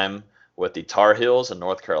rough time with the Tar Heels in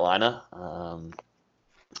North Carolina.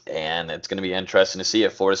 And it's going to be interesting to see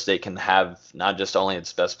if Florida State can have not just only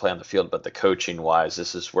its best play on the field, but the coaching-wise.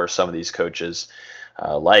 This is where some of these coaches,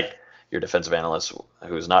 like your defensive analyst,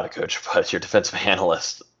 who is not a coach, but your defensive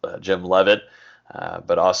analyst, Jim Leavitt,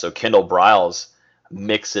 but also Kendall Briles,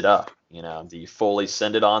 mix it up. Do you fully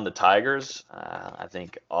send it on the Tigers? I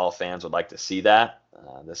think all fans would like to see that.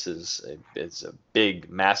 This is it's a big,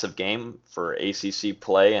 massive game for ACC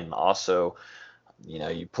play, and also,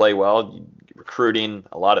 you play well, recruiting,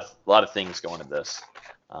 a lot of things go into this.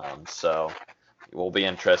 So we'll be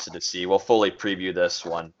interested to see. We'll fully preview this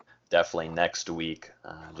one definitely next week.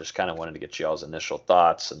 Just kind of wanted to get y'all's initial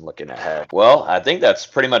thoughts and looking ahead. Well, I think that's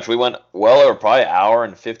pretty much, we went well over probably an hour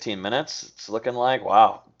and 15 minutes. It's looking like,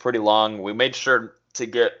 wow, pretty long. We made sure to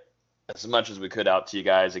get as much as we could out to you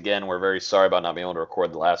guys. Again, we're very sorry about not being able to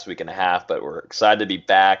record the last week and a half, but we're excited to be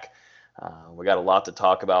back. We got a lot to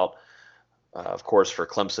talk about, of course, for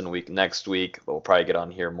Clemson week next week, but we'll probably get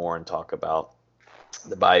on here more and talk about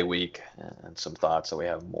the bye week and some thoughts, so we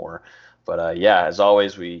have more. But yeah, as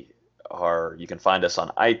always, you can find us on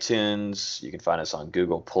iTunes, you can find us on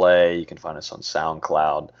Google Play, you can find us on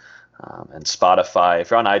SoundCloud and Spotify.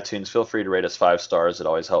 If you're on iTunes, feel free to rate us 5 stars. It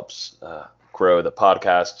always helps grow the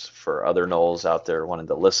podcasts for other Noles out there wanting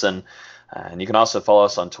to listen. And you can also follow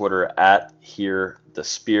us on Twitter at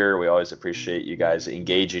HearTheSpear. We always appreciate you guys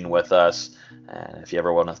engaging with us. And if you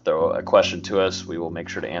ever want to throw a question to us, we will make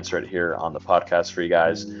sure to answer it here on the podcast for you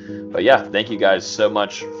guys. But yeah, thank you guys so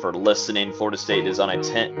much for listening. Florida State is on a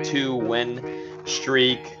 2-win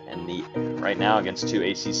streak and right now against 2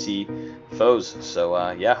 ACC foes.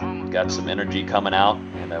 So yeah, we've got some energy coming out,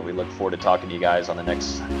 and we look forward to talking to you guys on the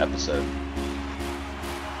next episode.